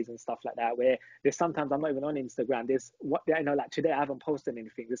down days and stuff like that, where there's sometimes I'm not even on Instagram. There's what, you know, like today I haven't posted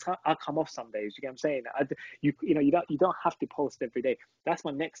anything. I'll come off some days. You get what I'm saying? You don't have to post every day. That's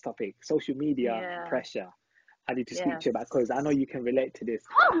my next topic, social media pressure. I need to speak to you about, because I know you can relate to this.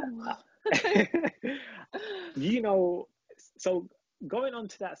 You know, so going on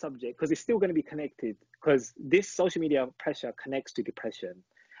to that subject, because it's still going to be connected, because this social media pressure connects to depression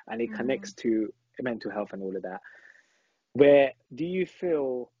and it connects to mental health and all of that. Where do you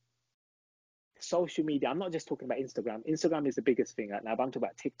feel social media, I'm not just talking about Instagram is the biggest thing right now, but I'm talking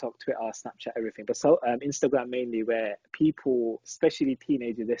about TikTok, Twitter, Snapchat, everything, but Instagram mainly, where people, especially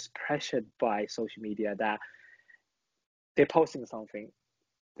teenagers, they're pressured by social media that they're posting something,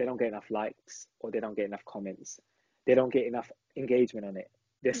 they don't get enough likes, or they don't get enough comments, they don't get enough engagement on it.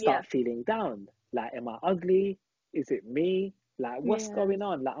 They start feeling down. Like, am I ugly? Is it me? Like, what's going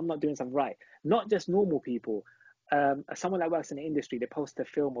on? Like, I'm not doing something right. Not just normal people. Someone that works in the industry, they post a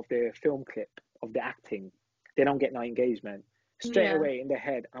film of their film clip of the acting. They don't get no engagement. Straight away in their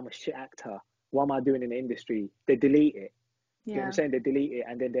head, I'm a shit actor. What am I doing in the industry? They delete it. You know what I'm saying? They delete it,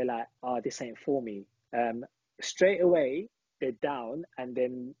 and then they're like, oh, this ain't for me. Straight away, they're down, and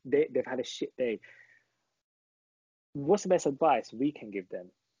then they've had a shit day. What's the best advice we can give them?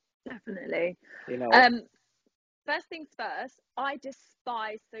 Definitely. You know, first things first, I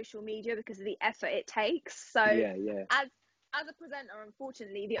despise social media because of the effort it takes. So as a presenter,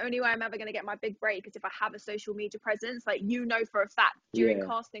 unfortunately, the only way I'm ever going to get my big break is if I have a social media presence. Like, you know, for a fact, during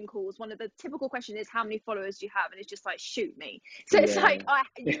casting calls, one of the typical questions is, how many followers do you have? And it's just like, shoot me. So it's like,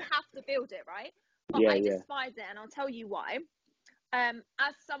 you have to build it, right? But I despise it, and I'll tell you why.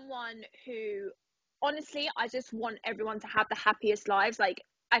 As someone who, honestly, I just want everyone to have the happiest lives. Like,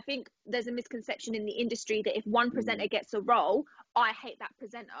 I think there's a misconception in the industry that if one presenter gets a role, I hate that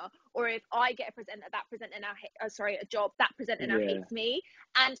presenter, or if I get a job, that presenter now hates me.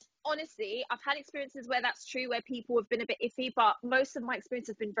 And honestly, I've had experiences where that's true, where people have been a bit iffy, but most of my experience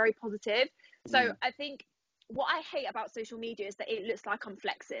has been very positive. So I think what I hate about social media is that it looks like I'm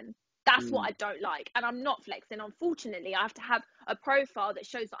flexing. That's what I don't like. And I'm not flexing. Unfortunately, I have to have a profile that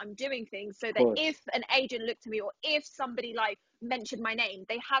shows that I'm doing things, so that if an agent looked at me, or if somebody like mentioned my name,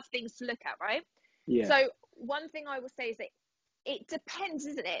 they have things to look at, right? So one thing I will say is that it depends,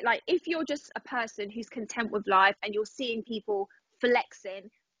 isn't it? Like, if you're just a person who's content with life and you're seeing people flexing,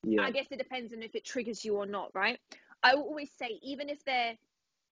 I guess it depends on if it triggers you or not, right? I will always say, even if they're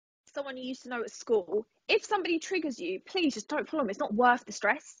someone you used to know at school, if somebody triggers you, please just don't follow them. It's not worth the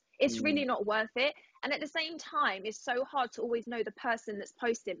stress. It's really not worth it. And at the same time, it's so hard to always know the person that's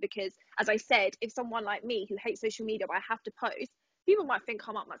posting, because, as I said, if someone like me who hates social media, but I have to post, people might think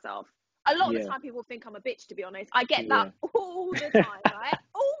I'm up myself. A lot of the time, people think I'm a bitch, to be honest. I get that all the time, right?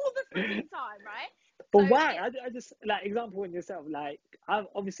 All the freaking time, right? But so why? I just, like, example in yourself, like,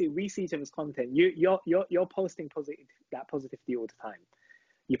 obviously we see each other's content. You're posting positivity all the time.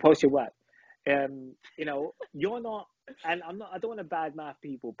 You post your work. You know, you're not, and I don't want to badmouth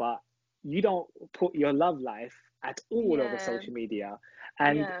people, but you don't put your love life at all over social media.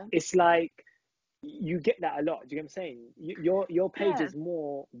 And it's like, you get that a lot. Do you get what I'm saying? Your page is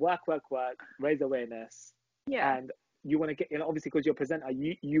more work, raise awareness, and you want to get, obviously because you're a presenter,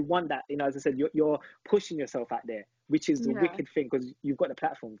 you want that, as I said, you're pushing yourself out there, which is the Yeah. wicked thing because you've got the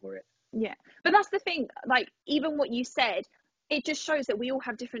platform for it. Yeah. But that's the thing, like, even what you said, it just shows that we all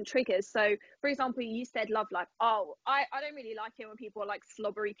have different triggers. So, for example, you said love life. Oh, I don't really like it when people are like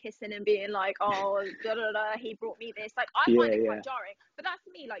slobbery kissing and being like, oh, da da da, he brought me this. Like, I find Yeah, it yeah, quite jarring. But that's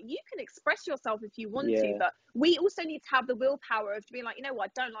me. Like, you can express yourself if you want to, yeah, but we also need to have the willpower of being like, you know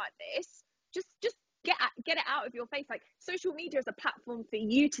what, I don't like this. Just get it out of your face. Like, social media is a platform for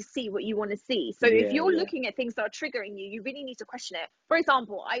you to see what you want to see. So if yeah, you're yeah, looking at things that are triggering you, you really need to question it. For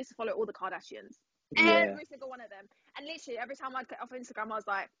example, I used to follow all the Kardashians, yeah, every single one of them, and literally every time I'd get off Instagram, I was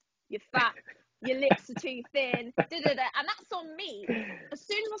like, you're fat, your lips are too thin, da da da, and that's on me. As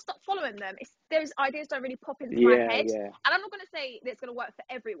soon as I stop following them, those ideas don't really pop into my yeah, head. yeah, And I'm not going to say that it's going to work for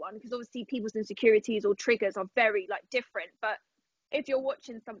everyone, because obviously people's insecurities or triggers are very like different. But if you're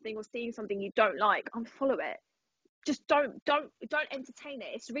watching something or seeing something you don't like, unfollow it. Just don't entertain it.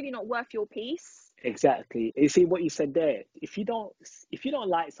 It's really not worth your peace. exactly. You see what you said there. If you don't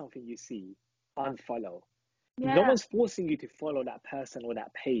like something you see, unfollow. No Yeah, one's forcing you to follow that person or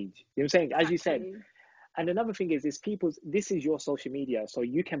that page. You know what I'm saying? As you said. exactly. And another thing is this is your social media, so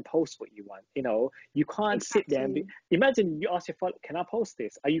you can post what you want. You can't sit there and Exactly. imagine you ask your follower, can I post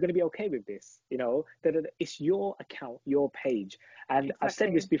this? Are you going to be okay with this? It's your account, your page. And I've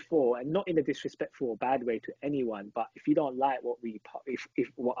said Exactly. this before, and not in a disrespectful or bad way to anyone, but if you don't like if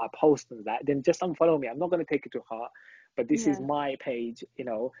what I post and that, then just unfollow me. I'm not going to take it to heart, but this is Yeah. my page,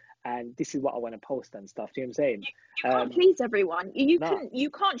 and this is what I want to post and stuff. Do you know what I'm saying? You can't please everyone. No. You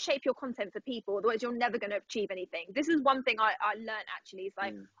can't shape your content for people, otherwise you're never going to achieve anything. This is one thing I learned actually. It's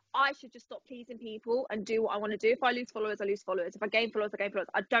like, Mm, I should just stop pleasing people and do what I want to do. If I lose followers, I lose followers. If I gain followers, I gain followers.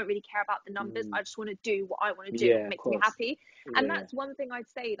 I don't really care about the numbers. mm, I just want to do what I want to do, what yeah, of makes me course. happy. And Yeah, that's one thing I'd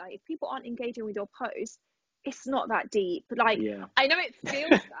say. Like, if people aren't engaging with your posts, it's not that deep. Like, yeah. I know it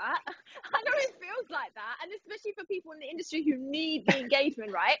feels that. I know it feels like that. And especially for people in the industry who need the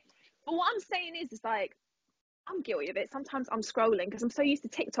engagement, right? But what I'm saying is like, I'm guilty of it. Sometimes I'm scrolling because I'm so used to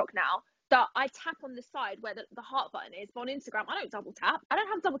TikTok now that I tap on the side where the heart button is. But on Instagram, I don't double tap. I don't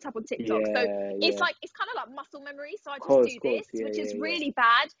have double tap on TikTok. So Yeah, it's yeah. like, it's kind of like muscle memory. So I just do Course. this, Yeah, which is yeah, yeah. really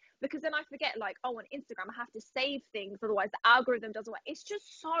bad, because then I forget, like, oh, on Instagram, I have to save things. Otherwise, the algorithm doesn't work. It's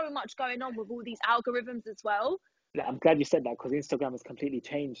just so much going on with all these algorithms as well. Yeah, I'm glad you said that because Instagram has completely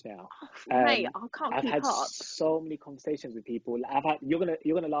changed now. Oh, mate, I can't I've keep had up. so many conversations with people. You're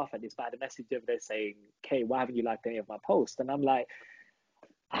gonna laugh at this, but I had a message the other day saying, "Kay, why haven't you liked any of my posts?" And I'm like,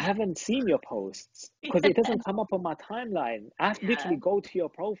 I haven't seen your posts because it doesn't come up on my timeline. I have to Yeah, literally go to your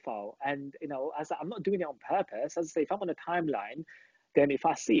profile, and I'm not doing it on purpose. As I say, if I'm on a timeline, then if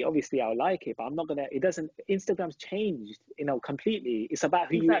I see, obviously I'll like it, but I'm not gonna. It doesn't. Instagram's changed, completely. It's about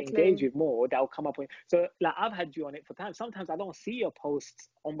who you engage exactly. with more. That'll come up with. So like I've had you on it for time. Sometimes I don't see your posts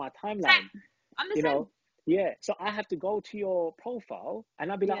on my timeline. Same. I'm the You same. know, yeah. So I have to go to your profile and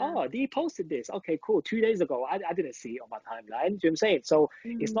I'll be like, Yeah. oh, he posted this. Okay, cool. 2 days ago, I didn't see it on my timeline. Do you know what I'm saying? So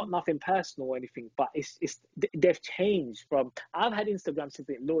it's not Mm. nothing personal or anything, but they've changed from. I've had Instagram since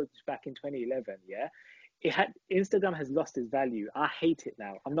it launched back in 2011. Yeah, Instagram has lost its value. I hate it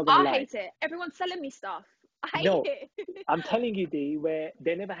now. I'm not gonna I lie. hate it. Everyone's selling me stuff. I hate No, it. I'm telling you, D, where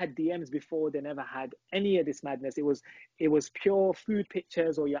they never had DMs before, they never had any of this madness. It was pure food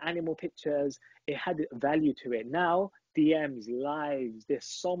pictures or your animal pictures. It had value to it. Now, DMs, lives, there's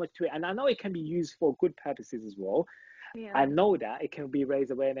so much to it. And I know it can be used for good purposes as well. I Yeah. know that it can be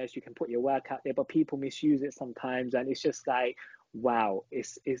raise awareness, you can put your work out there, but people misuse it sometimes, and it's just like, wow,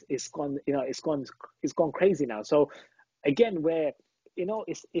 it's gone, it's gone crazy now. So again, where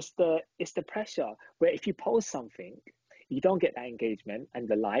it's the pressure where if you post something, you don't get that engagement and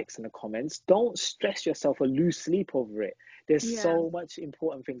the likes and the comments, don't stress yourself or lose sleep over it. There's Yeah. so much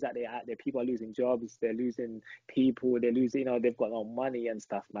important things out there. People are losing jobs, they're losing people, they're losing, they've got no money and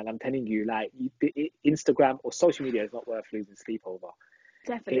stuff, man. I'm telling you, like, Instagram or social media is not worth losing sleep over.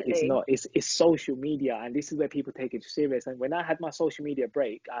 It's Definitely. not. It's social media, and this is where people take it serious. And when I had my social media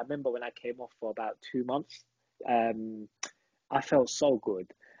break, I remember when I came off for about 2 months. um I felt so good.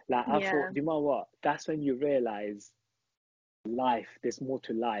 Like I Yeah. thought, you know what? That's when you realize life. There's more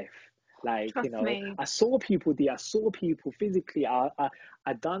to life. Like Trust me. I saw people physically. I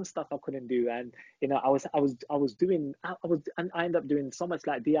done stuff I couldn't do, and I was doing. And I ended up doing so much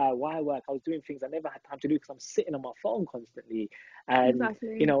like DIY work. I was doing things I never had time to do because I'm sitting on my phone constantly, and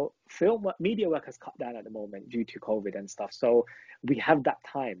Exactly. film media work has cut down at the moment due to COVID and stuff. So we have that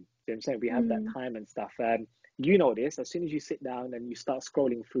time. You know what I'm saying? We have that Mm. time and stuff. You know this. As soon as you sit down and you start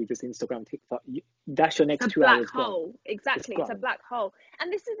scrolling through just Instagram, TikTok, that's your It's next a two black hours gone. hole. It's Exactly. It's a gone. black hole.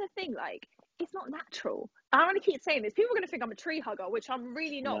 And this is the thing, like, it's not natural. I only keep saying this. People are going to think I'm a tree hugger, which I'm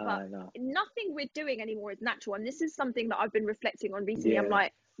really not. But No, no. nothing we're doing anymore is natural. And this is something that I've been reflecting on recently. I'm Yeah,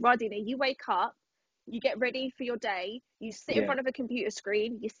 like, Radina, you wake up, you get ready for your day, you sit in yeah, front of a computer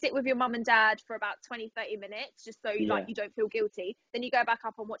screen, you sit with your mum and dad for about 20, 30 minutes, just so like yeah, you don't feel guilty. Then you go back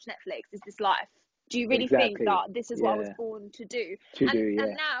up and watch Netflix. Is this life? Do you really think exactly. that this is what I was Yeah, born to do? to do, And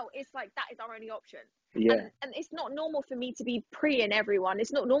yeah, now it's like that is our only option. yeah, And it's not normal for me to be pre-ing everyone.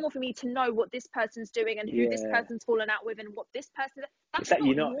 It's not normal for me to know what this person's doing and who this yeah. person's fallen out with and what this person. It's That's like,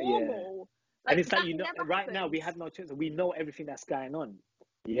 not yeah. normal. And Like it's like, that never right now we happens. have no choice. We know everything that's going on.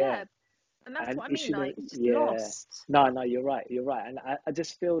 Yeah. Yeah, and that's And what I it mean. shouldn't, Like it's just yeah. lost. No, no, you're right. You're right. And I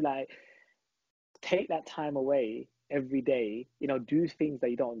just feel like take that time away every day, do things that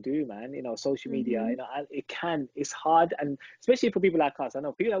you don't do, man. Social media, Hmm. it's hard. And especially for people like us, I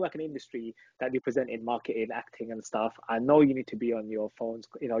know people that work in the industry that do present in marketing, acting and stuff. I know you need to be on your phones,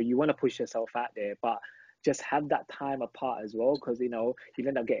 you want to push yourself out there, but just have that time apart as well. Cause you'll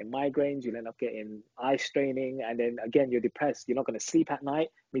end up getting migraines, you'll end up getting eye straining. And then again, you're depressed. You're not going to sleep at night,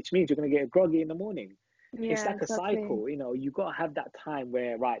 which means you're going to get groggy in the morning. It's Yeah, like a exactly. cycle, you got to have that time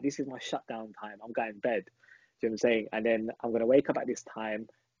where, right, this is my shutdown time. I'm going to bed. Do you know what I'm saying? And then I'm going to wake up at this time.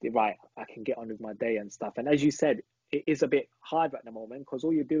 Right, I can get on with my day and stuff. And as you said, it is a bit hard at the moment because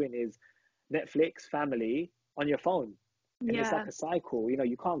all you're doing is Netflix, family on your phone. And it's like Yeah, a cycle.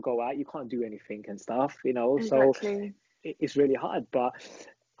 You can't go out, you can't do anything and stuff, So exactly. it's really hard. But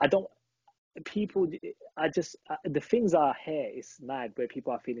I don't, people, the things are here. It's mad where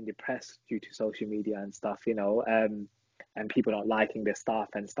people are feeling depressed due to social media and stuff, and people not liking their stuff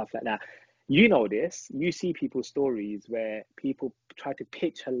and stuff like that. This, you see people's stories where people try to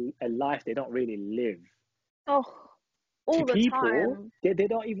pitch a life they don't really live Oh, to all the people. time. They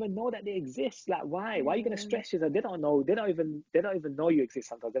don't even know that they exist. Like, why are you going to Yeah. stress yourself? They don't know, they don't even know you exist.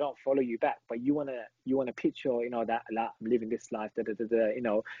 Sometimes they don't follow you back, but you want to picture, that like, I'm living this life,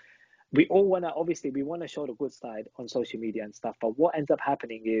 we all want to, obviously we want to show the good side on social media and stuff, but what ends up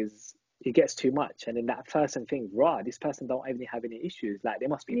happening is it gets too much, and then that person thinks, right, this person don't even have any issues, like they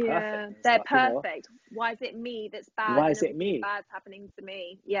must be perfect Yeah, and they're stuff. perfect. Why is it me that's bad Why and is it everything me? bad's happening to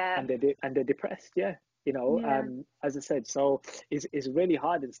me? Yeah. And they're depressed, yeah. Yeah. As I said, so it's really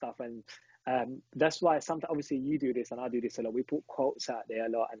hard and stuff. And that's why sometimes, obviously you do this and I do this a lot, we put quotes out there a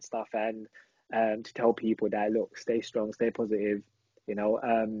lot and stuff, and to tell people that, look, stay strong, stay positive, you know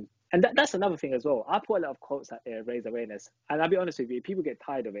and that's another thing as well. I put a lot of quotes out there, raise awareness, and I'll be honest with you, if people get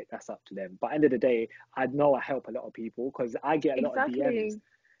tired of it, that's up to them. But end of the day, I know I help a lot of people because I get a lot of DMs Exactly.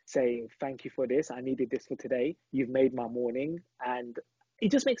 saying, thank you for this, I needed this for today, you've made my morning. And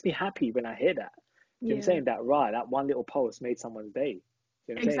it just makes me happy when I hear that. Do you know what I'm Yeah. saying? That, right, that one little post made someone's day. Do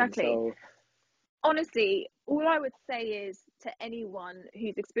you know what I'm saying? Exactly. So Honestly, all I would say is to anyone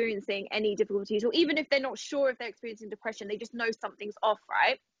who's experiencing any difficulties, or even if they're not sure if they're experiencing depression, they just know something's off,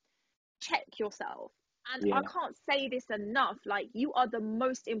 right? Check yourself. And I yeah, can't say this enough. Like, you are the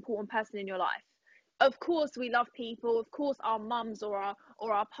most important person in your life. Of course, we love people. Of course, our mums or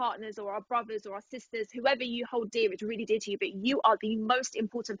our partners or our brothers or our sisters, whoever you hold dear, it's really dear to you. But you are the most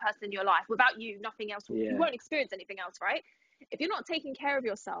important person in your life. Without you, nothing else. You yeah, won't experience anything else, right? If you're not taking care of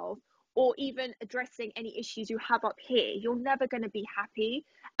yourself or even addressing any issues you have up here, you're never going to be happy.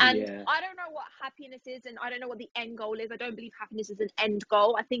 And yeah, I don't know what happiness is, and I don't know what the end goal is. I don't believe happiness is an end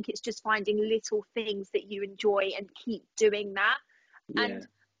goal. I think it's just finding little things that you enjoy and keep doing that. yeah, And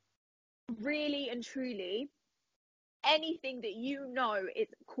really and truly, anything that you know is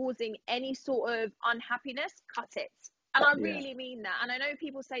causing any sort of unhappiness, cut it. And I yeah, really mean that. And I know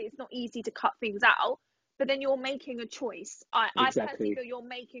people say it's not easy to cut things out, but then you're making a choice. I personally exactly. feel you're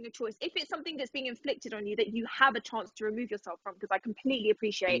making a choice. If it's something that's being inflicted on you that you have a chance to remove yourself from, because I completely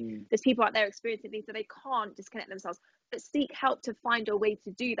appreciate Mm, there's people out there experiencing things that they can't disconnect themselves, but seek help to find a way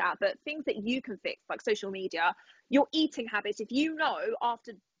to do that. But things that you can fix, like social media, your eating habits, if you know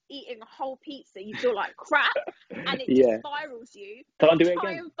after eating a whole pizza you feel like crap and it just yeah, spirals you, don't do it try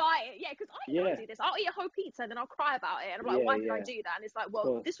again. and fight it. Yeah, because I Yeah, do this. I'll eat a whole pizza and then I'll cry about it. And I'm like, yeah, why did I yeah, do that? And it's like, of well,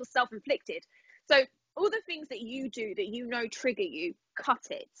 course. this was self-inflicted. So all the things that you do that you know trigger you, cut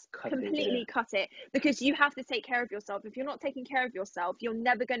it. Cut it, yeah, Completely cut it. Because you have to take care of yourself. If you're not taking care of yourself, you're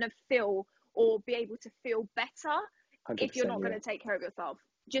never going to feel or be able to feel better if you're 100%, not going yeah. to take care of yourself.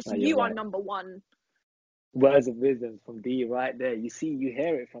 Just No, you're you are right. number one. Words of wisdom from D right there. You see, you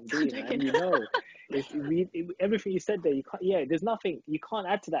hear it from I'm D, man. joking. Everything you said there. You can't. Yeah, there's nothing you can't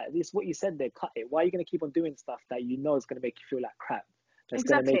add to that. This what you said there. Cut it. Why are you gonna keep on doing stuff that you know is gonna make you feel like crap? That's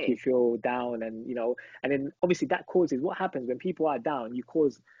gonna make you Exactly. feel down, and and then obviously that causes what happens when people are down. You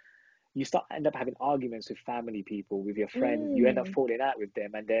end up having arguments with family people, with your friends. You end up Mm, falling out with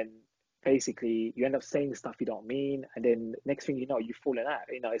them, and then basically you end up saying stuff you don't mean, and then next thing you know, you've fallen out.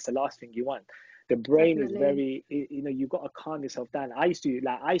 It's the last thing you want. The brain is Definitely. very, you've got to calm yourself down. I used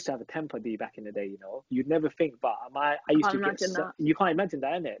to have a temper D back in the day. You'd never think, but I used Can't to get imagine so, that. you can't imagine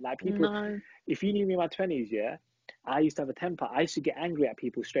that, innit? Like people, No. if you knew me in my 20s, yeah, I used to have a temper. I used to get angry at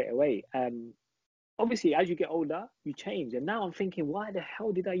people straight away. Obviously, as you get older, you change. And now I'm thinking, why the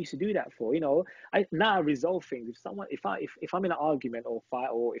hell did I used to do that for? I resolve things. If I'm in an argument or fight,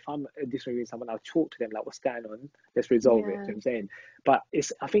 or if I'm disagreeing with someone, I'll talk to them like, what's going on? Let's resolve it. Do you know Yeah. what I'm saying? But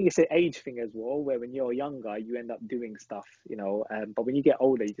I think it's an age thing as well, where when you're younger, you end up doing stuff. But when you get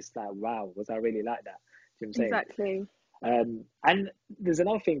older, you just like, wow, was I really like that? Do you know what I'm saying? Exactly. And there's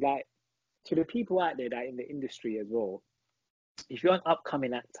another thing, like, to the people out there that in the industry as well, if you're an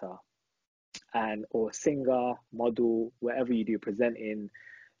upcoming actor and or singer, model, whatever you do, presenting,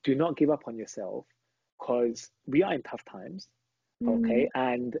 do not give up on yourself, because we are in tough times. Okay,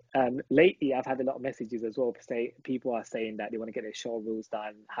 Mm. and lately I've had a lot of messages as well. Say people are saying that they want to get their show reels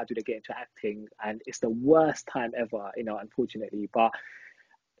done. How do they get into acting? And it's the worst time ever, unfortunately. But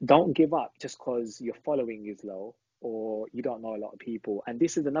don't give up just because your following is low or you don't know a lot of people. And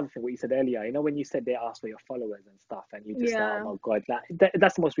this is another thing, what you said earlier, when you said they asked for your followers and stuff, and you just like, oh Yeah. my God,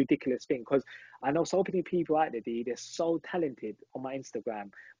 that's the most ridiculous thing. Because I know so many people out there, they're so talented on my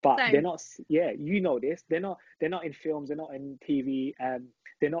Instagram, but they're Same. not, yeah, you know this, they're not in films, they're not in TV,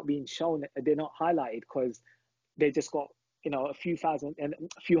 they're not being shown, they're not highlighted because they just got a few thousand and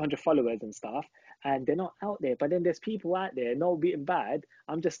a few hundred followers and stuff, and they're not out there. But then there's people out there, no being bad.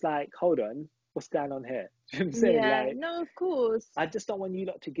 I'm just like, hold on, what's going on here? You know what I'm saying? Yeah. Like, No, of course. I just don't want you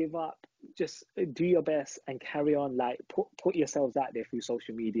lot to give up. Just do your best and carry on. Like, put yourselves out there through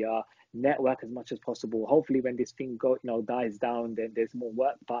social media, network as much as possible. Hopefully when this thing dies down, then there's more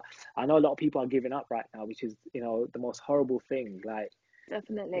work. But I know a lot of people are giving up right now, which is the most horrible thing. Like,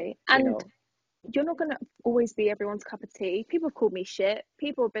 Definitely. you And know you're not going to always be everyone's cup of tea. People have called me shit.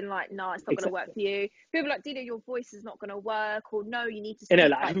 People have been like, no, it's not going to work exactly. for you. People are like, Dina, your voice is not going to work. Or no, you need to You know,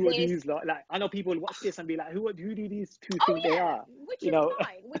 speak like, like who are this. these like, I know people will watch this and be like, who do these two Oh, think they yeah, are? which You is know?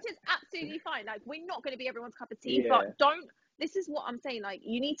 fine, which is absolutely fine. Like, we're not going to be everyone's cup of tea, but Yeah, this is what I'm saying. Like,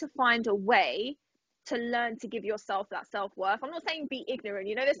 you need to find a way to learn to give yourself that self-worth. I'm not saying be ignorant.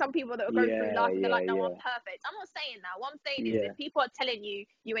 There's some people that will go through yeah, life and they're yeah, like, no, I'm yeah, perfect. I'm not saying that. What I'm saying is, yeah, if people are telling you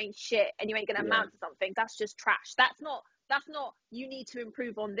you ain't shit and you ain't going to yeah. amount to something, that's just trash. That's not you need to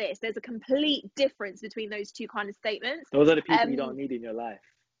improve on this. There's a complete difference between those two kind of statements. Those are the people you um don't need in your life.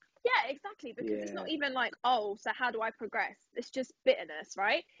 yeah, exactly, because it's not Yeah, even like, oh, so how do I progress? It's just bitterness,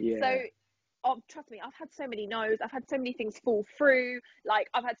 right? So, yeah, oh, trust me, I've had so many no's. I've had so many things fall through. Like,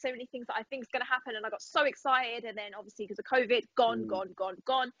 I've had so many things that I think is going to happen, and I got so excited, and then obviously because of COVID, gone, mm, gone, gone,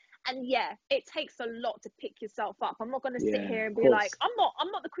 gone. And yeah, it takes a lot to pick yourself up. I'm not going to sit yeah. here and Of be like, course.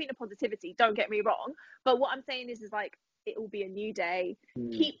 I'm not the queen of positivity. Don't get me wrong, but what I'm saying is like, it will be a new day.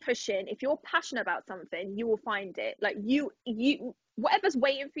 Mm, Keep pushing. If you're passionate about something, you will find it. Like, you whatever's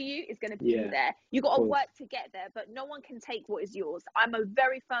waiting for you is going to be yeah, there. You of got to course. work to get there, but no one can take what is yours. I'm a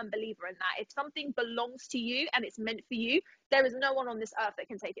very firm believer in that. If something belongs to you and it's meant for you, there is no one on this earth that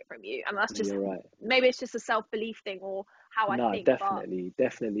can take it from you. And that's just, You're right. maybe it's just a self-belief thing or how I No, think, but definitely,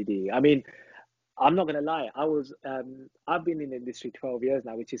 definitely. I mean, I'm not gonna lie. I've been in the industry 12 years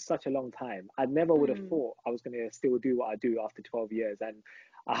now, which is such a long time. I never would have mm, thought I was gonna still do what I do after 12 years, and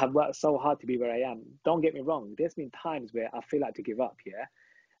I have worked so hard to be where I am. Don't get me wrong. There's been times where I feel like to give up. Yeah,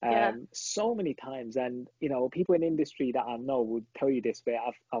 yeah, so many times, and people in the industry that I know would tell you this, where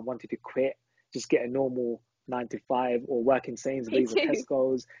I wanted to quit, just get a normal 9 to 5 or work in me Sainsbury's or too.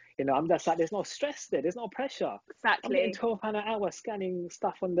 Tesco's. I'm just like, there's no stress there, there's no pressure. I'm getting Exactly. £12 an hour scanning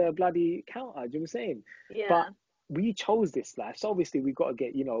stuff on the bloody counter. Do you know what I'm saying? But Yeah. we chose this life, so obviously we got to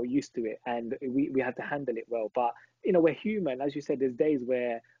get used to it, and we have to handle it well. But we're human, as you said. There's days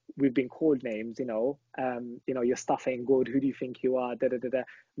where we've been called names. Your stuff ain't good. Who do you think you are? Da da da da.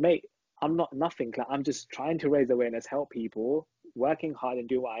 Mate, I'm not nothing. Like, I'm just trying to raise awareness, help people, working hard, and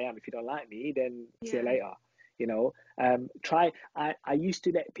do what I am. If you don't like me, then see you Yeah. later. You know, try. I used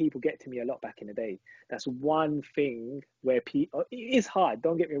to let people get to me a lot back in the day. That's one thing where people, it is hard.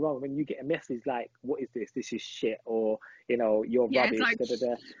 Don't get me wrong. When you get a message like, "What is this? This is shit," or "You're Yeah, it's rubbish," like, da da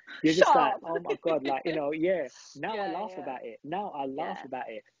da. You're shut just like, up. "Oh my God!" Like, yeah. Now I Yeah, laugh yeah, about it. Now I laugh yeah. about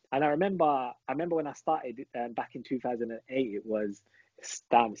it. And I remember when I started back in 2008. It was,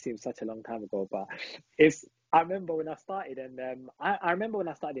 damn, it seems such a long time ago, but it's. I remember when I started, and I remember when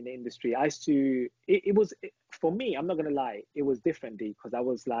I started in the industry. I used to. It was for me. I'm not gonna lie. It was different, because I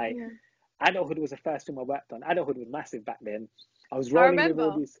was like, Yeah. adulthood was the first thing I worked on. Adulthood was massive back then. I was I rolling with all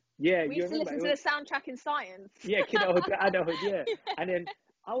remember these. Yeah, we you used to remember? listen to the soundtrack in science. Yeah, kidulthood to adulthood. Yeah, and then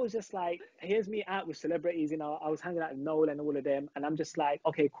I was just like, here's me out with celebrities, you know, I was hanging out with Noel and all of them, and I'm just like,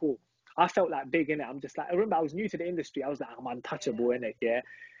 okay, cool. I felt like big in it. I'm just like, I remember I was new to the industry. I was like, I'm untouchable in it, yeah.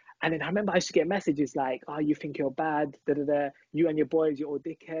 And then I remember I used to get messages like, "Oh, you think you're bad? Da da da. You and your boys, you're all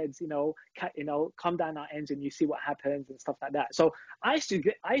dickheads. Come down our ends and you see what happens and stuff like that." So I used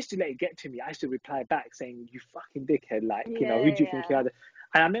to let it get to me. I used to reply back saying, "You fucking dickhead! Like, who do you think you are?" Yeah.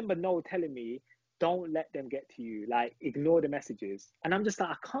 And I remember Noel telling me, "Don't let them get to you. Like, ignore the messages." And I'm just like,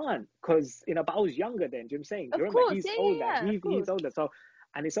 I can't, because but I was younger then. Do you know what I'm saying? Of Remember, course. he's Yeah, yeah, older. yeah. Of He's course. older. So,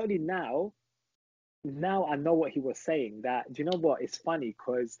 and it's only now I know what he was saying. That, do you know what? It's funny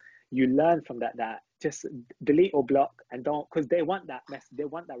because you learn from that just delete or block, and don't, because they want that message, they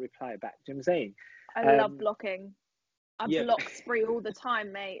want that reply back. Do you know what I'm saying? I love Um, blocking. I yeah, block spree all the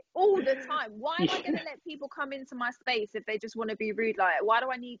time, mate. All the time. Why am I yeah, gonna let people come into my space if they just want to be rude? Like, why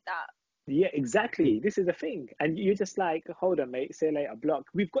do I need that? yeah, exactly. This is the thing, and you're just like, hold on, mate. See you later. Block.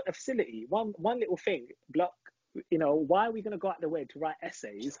 We've got a facility. One little thing. Block. Why are we gonna go out the way to write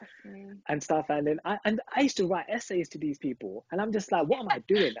essays Trust me. and stuff? And then I used to write essays to these people, and I'm just like, what am I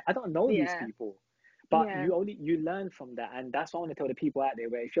doing? I don't know these Yeah. people. But Yeah. you learn from that, and that's what I want to tell the people out there.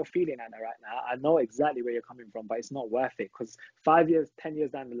 Where if you're feeling like that right now, I know exactly where you're coming from, but it's not worth it, because 5 years, 10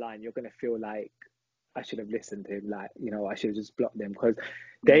 years down the line, you're gonna feel like, I should have listened to him. Like, I should have just blocked them, because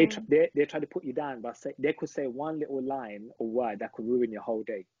Yeah. they try to put you down, but they could say one little line or word that could ruin your whole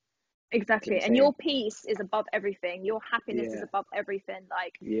day. Do you know what I'm Exactly. And saying? your peace is above everything. Your happiness is Yeah, above everything.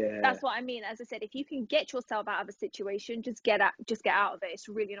 Like, yeah, that's what I mean. As I said, if you can get yourself out of a situation, just get out of it. It's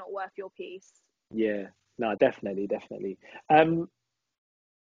really not worth your peace. yeah. No, definitely, definitely. Um,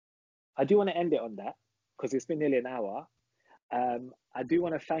 I do want to end it on that, because it's been nearly an hour. I do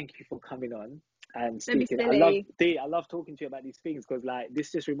want to thank you for coming on and Don't be speaking. silly. I love talking to you about these things, because like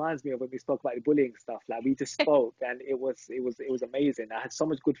this just reminds me of when we spoke about the bullying stuff. Like, we just spoke, and it was amazing. I had so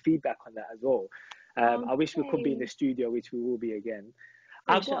much good feedback on that as well. Oh, I wish we could be in the thanks. studio, which we will be again.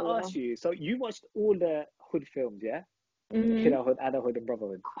 I've got to Inshallah. ask you. So you watched all the Hood films, yeah? Mm-hmm. Kidulthood, Adulthood, and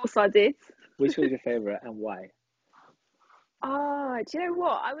Brotherhood. Of course I did. Which was your favorite and why? Ah, do you know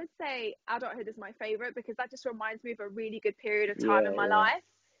what? I would say adulthood is my favorite because that just reminds me of a really good period of time Yeah, in my yeah, life.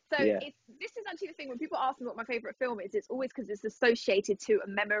 So yeah. this is actually the thing when people ask me what my favorite film is, it's always because it's associated to a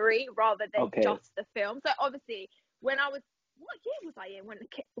memory rather than Okay. just the film. So obviously, when I was, what year was I in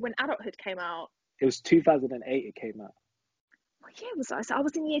when adulthood came out? It was 2008. It came out. What year was I? So I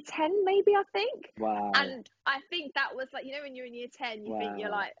was in year 10, maybe, I think. Wow, And I think that was like, when you're in year 10, you think wow.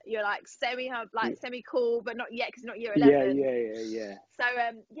 you're like semi cool, but not yet because not year Yeah, 11. yeah, yeah, yeah. So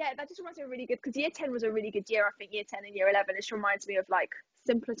yeah, that just reminds me of really good because year 10 was a really good year. I think year 10 and year 11. It just reminds me of like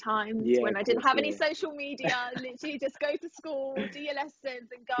simpler times Yeah, when of I didn't course, have any yeah. social media. Literally just go to school, do your lessons,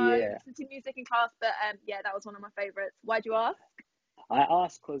 and go Yeah. listen to music in class. But yeah, that was one of my favorites. Why'd you ask? I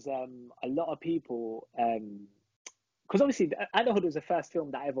asked because a lot of people, because obviously Adulthood was the first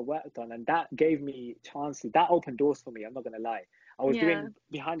film that I ever worked on, and that gave me chances. That opened doors for me. I'm not gonna lie. I was Yeah, doing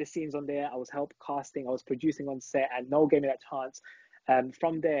behind the scenes on there. I was help casting. I was producing on set, and Noel gave me that chance.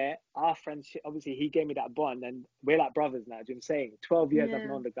 From there, our friendship, obviously, he gave me that bond, and we're like brothers now. Do you know what I'm saying? 12 years I've yeah,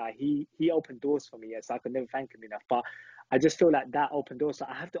 known the guy. He opened doors for me, yeah, so I could never thank him enough. But I just feel like that opened doors. So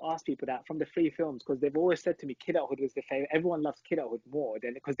I have to ask people that from the three films, because they've always said to me, Kidulthood was the favorite. Everyone loves Kidulthood more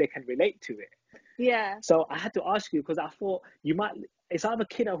than because they can relate to it. yeah. So I had to ask you, because I thought you might. It's either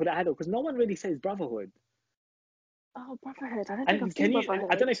Kidulthood or Adulthood, because no one really says Brotherhood. Oh, Brotherhood. I don't think I've And seen can you?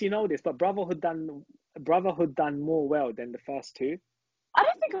 I don't Brotherhood. know if you know this, but Brotherhood done more well than the first two. I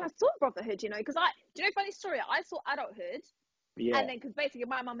don't think I saw Brotherhood. Because do you know, funny story? I saw Adulthood. And Yeah, then, because basically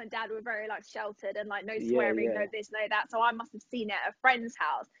my mum and dad were very like sheltered and like no yeah, swearing, no yeah, this, no that. So I must have seen it at a friend's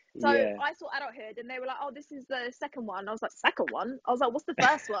house. So yeah. I saw Adulthood and they were like, "Oh, this is the second one." I was like, "Second one?" I was like, "What's the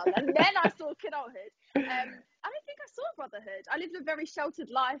first one?" And then I saw Kidulthood. I don't think I saw Brotherhood. I lived a very sheltered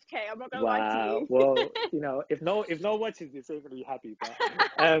life, Kay. I'm not gonna lie to Wow. you. Well, if no watches this, ain't gonna be happy. But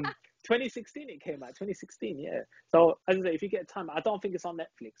 2016 it came out. 2016, yeah. So as I say, if you get time, I don't think it's on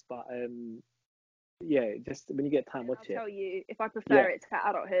Netflix, but yeah, just when you get time, And I'll watch it. tell you if I Yeah. prefer it to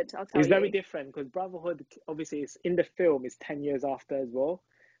Adulthood. I'll tell It's very you. different, because Brotherhood, obviously, it's in the film is 10 years after as well.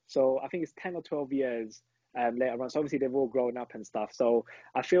 So I think it's 10 or 12 years later on. So obviously they've all grown up and stuff. So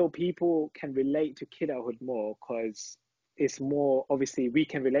I feel people can relate to Kidulthood more, because it's more, obviously we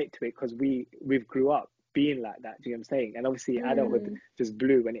can relate to it because we've grew up being like that. Do you know what I'm saying? And obviously Adulthood Mm. just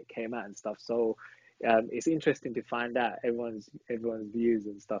blew when it came out and stuff. So it's interesting to find out everyone's views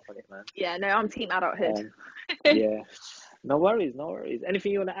and stuff on it, man. Yeah, no, I'm team Adulthood. Um, yeah. No worries, no worries.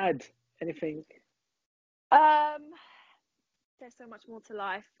 Anything you want to add? Anything? um, there's so much more to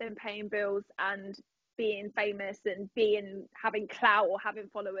life than paying bills and being famous and having clout or having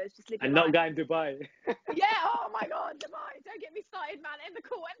followers, just live your And life. not going to Dubai. Yeah, oh my God, Dubai, don't get me started, man. End the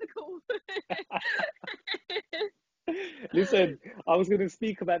call. Listen, I was going to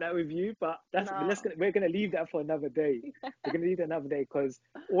speak about that with you, but No. we're going to leave that for another day. We're going to leave that another day because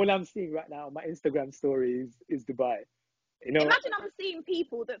all I'm seeing right now on my Instagram stories is Dubai. You know, Imagine I'm seeing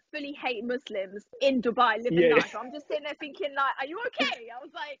people that fully hate Muslims in Dubai living yeah, life. I'm just sitting there thinking, like, are you okay? I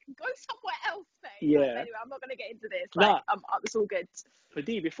was like, go somewhere else, mate. Like, yeah. anyway, I'm not gonna get into this. Like, Now, it's all good. but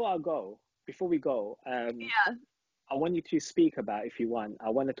Dee, before we go, Yeah. I want you to speak about, if you want, I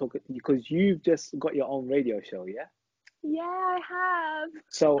want to talk because you've just got your own radio show, yeah? Yeah, I have.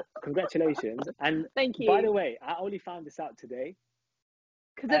 So congratulations. And Thank by the you. way, I only found this out today.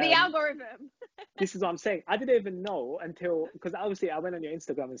 Because of the algorithm. This is what I'm saying. I didn't even know until, because obviously I went on your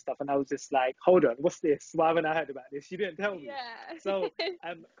Instagram and stuff, and I was just like, hold on, what's this? Why haven't I heard about this? You didn't tell me. Yeah. So,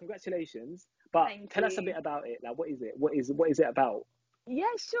 congratulations. But Thank tell us a you. bit about it. Like, what is it? What is it about? Yeah,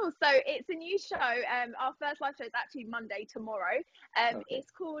 sure. So it's a new show. Our first live show is actually Monday, tomorrow. Okay.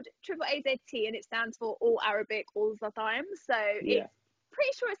 It's called Triple AZT, and it stands for All Arabic All the Time. So Yeah. it's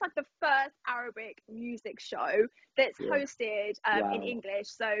pretty sure it's like the first Arabic music show that's Yeah. hosted in Wow. English.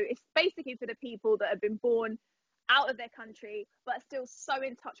 So it's basically for the people that have been born out of their country but are still so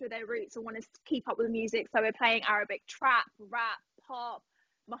in touch with their roots and want to keep up with the music. So we're playing Arabic trap, rap, pop,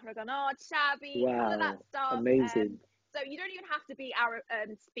 mahraganat, shabi, all of that Wow. stuff. Amazing. So you don't even have to be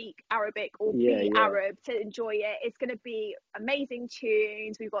speak Arabic or Yeah. be Yeah. Arab to enjoy it. It's going to be amazing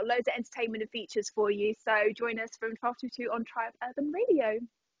tunes. We've got loads of entertainment and features for you. So join us from 12 to 2 on Tribe Urban Radio.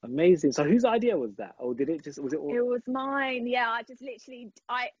 Amazing. So whose idea was that? Or was it all? It was mine. Yeah, I just literally,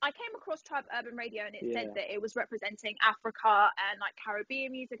 I came across Tribe Urban Radio and it said Yeah. that it was representing Africa and like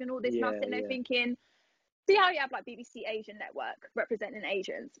Caribbean music and all this. And I was Yeah. sitting there Yeah. thinking, see how you have like BBC Asian Network representing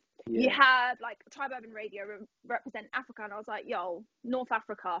Asians. You Yeah. have like Tribe Urban Radio represent Africa, and I was like, yo, North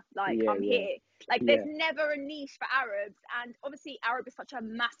Africa, like Yeah. I'm Yeah. here. Like there's Yeah. never a niche for Arabs, and obviously Arab is such a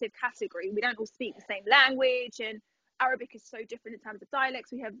massive category. We don't all speak the same language, and Arabic is so different in terms of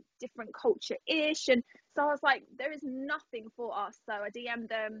dialects. We have different culture-ish, and so I was like, there is nothing for us. So I DM'd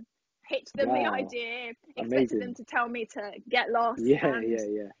them, pitched them the Wow. idea, expected them Amazing. to tell me to get lost, Yeah. and Yeah.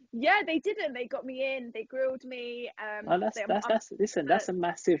 Yeah. yeah, they didn't. They got me in. They grilled me. Oh, listen, that's a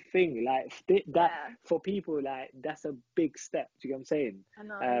massive thing. Like that yeah, for people, like that's a big step. Do you know what I'm saying? I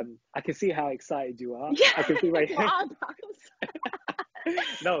know. I can see how excited you are. Yeah, I can see why. my eyebrows.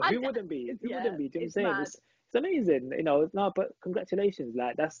 No, I, who wouldn't be? Who yeah, wouldn't be? Do you know it's what I'm saying? mad. It's amazing. You know, no, but congratulations.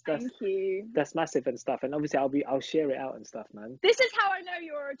 Like Thank you. that's massive and stuff. And obviously, I'll share it out and stuff, man. This is how I know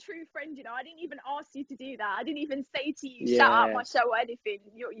you're a true friend. You know, I didn't even ask you to do that. I didn't even say to you, shout out Yeah. my show or anything.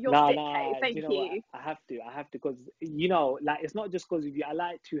 You're No, sick, Kay. no. Do you Thank know what? you. I have to, because you know, like it's not just because of you. I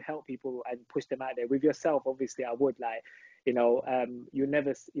like to help people and push them out there. With yourself, obviously, I would like, you know, you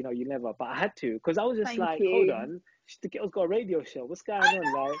never, you never. But I had to, because I was just Thank like, hold you. on, the girl's got a radio show. What's going I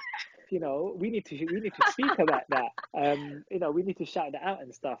on? know. Like, you know, we need to speak about that. You know, we need to shout that out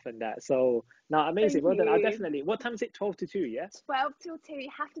and stuff and that. So, no, amazing. Thank Well done. I you. definitely. What time is it? 12 to 2, yeah. 12 till 2. You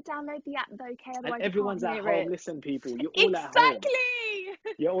have to download the app though, Kay, And otherwise you can't everyone's at hear home. it. Listen, people, you're all at home.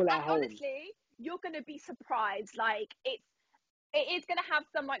 Exactly. You're all at And home. honestly, you're gonna be surprised. Like it is gonna have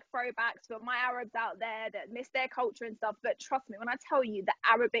some like throwbacks for my Arabs out there that miss their culture and stuff. But trust me, when I tell you the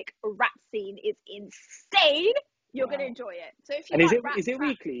Arabic rap scene is insane, you're gonna Wow. enjoy it. So if you And like rap, is it trap,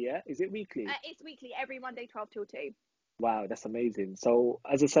 weekly? Yeah, is it weekly? it's weekly, every Monday, 12 till 2. Wow, that's amazing. So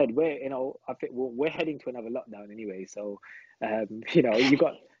as I said, I think we're heading to another lockdown anyway. So, you know, you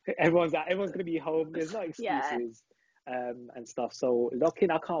got everyone's gonna be home. There's no Yeah. excuses, and stuff. So lock in.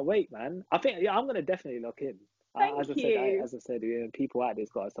 I can't wait, man. I think I'm gonna definitely lock in. Thank you. As I said, you know, people out there's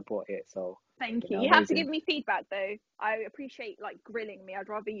got to support it. So, Thank you you. know, You have to give amazing. me feedback though. I appreciate like grilling me. I'd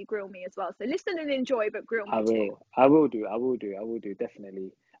rather you grill me as well. So listen and enjoy, but grill me too. I will do,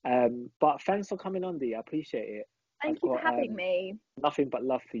 definitely. But thanks for coming on, Dee. I appreciate it. Thank I've you for got having me. nothing but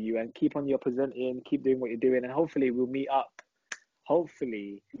love for you, and keep on your presenting, keep doing what you're doing, and hopefully we'll meet up.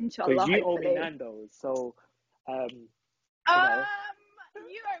 Hopefully, because Inshallah, you owe me hopefully. Nando's. So, you Um, know,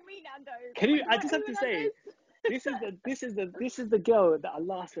 you owe me Nando's. can Oh, you? wait, do I I just owe have you to a say, Nando's? this is the girl that I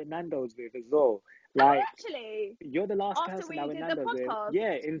last went Nando's with as well. Oh, Like, actually, you're the last after person I we went did the Nando's with. podcast.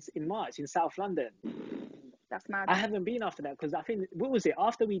 Yeah, in March in South London. That's mad. I haven't been after that because I think, what was it?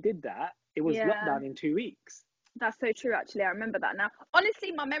 After we did that, it was Yeah, lockdown in 2 weeks. that's so true. Actually, I remember that now.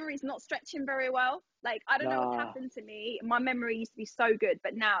 Honestly, my memory's not stretching very well. Like, I don't know what's Nah, happened to me. My memory used to be so good,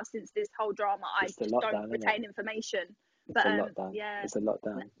 but now since this whole drama, I it's the just don't lockdown, isn't it? retain information. It's But a lockdown. yeah. It's a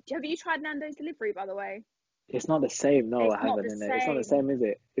lockdown. Have you tried Nando's delivery, by the way? It's not the same. No, It's I not haven't the in it. It's not the same. same, is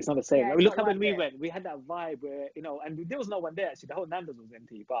it? It's not the same. Yeah, I it's mean, look not how like when we it. went, we had that vibe where, and there was no one there actually. The whole Nando's was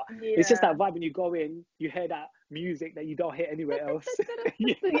empty, but it's just Yeah. that vibe when you go in, you hear that music that you don't hear anywhere else.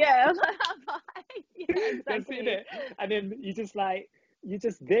 Yeah, Yeah, yeah, that's it, exactly. innit? And then you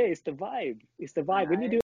just there. It's the vibe. It's the I vibe. When you do know.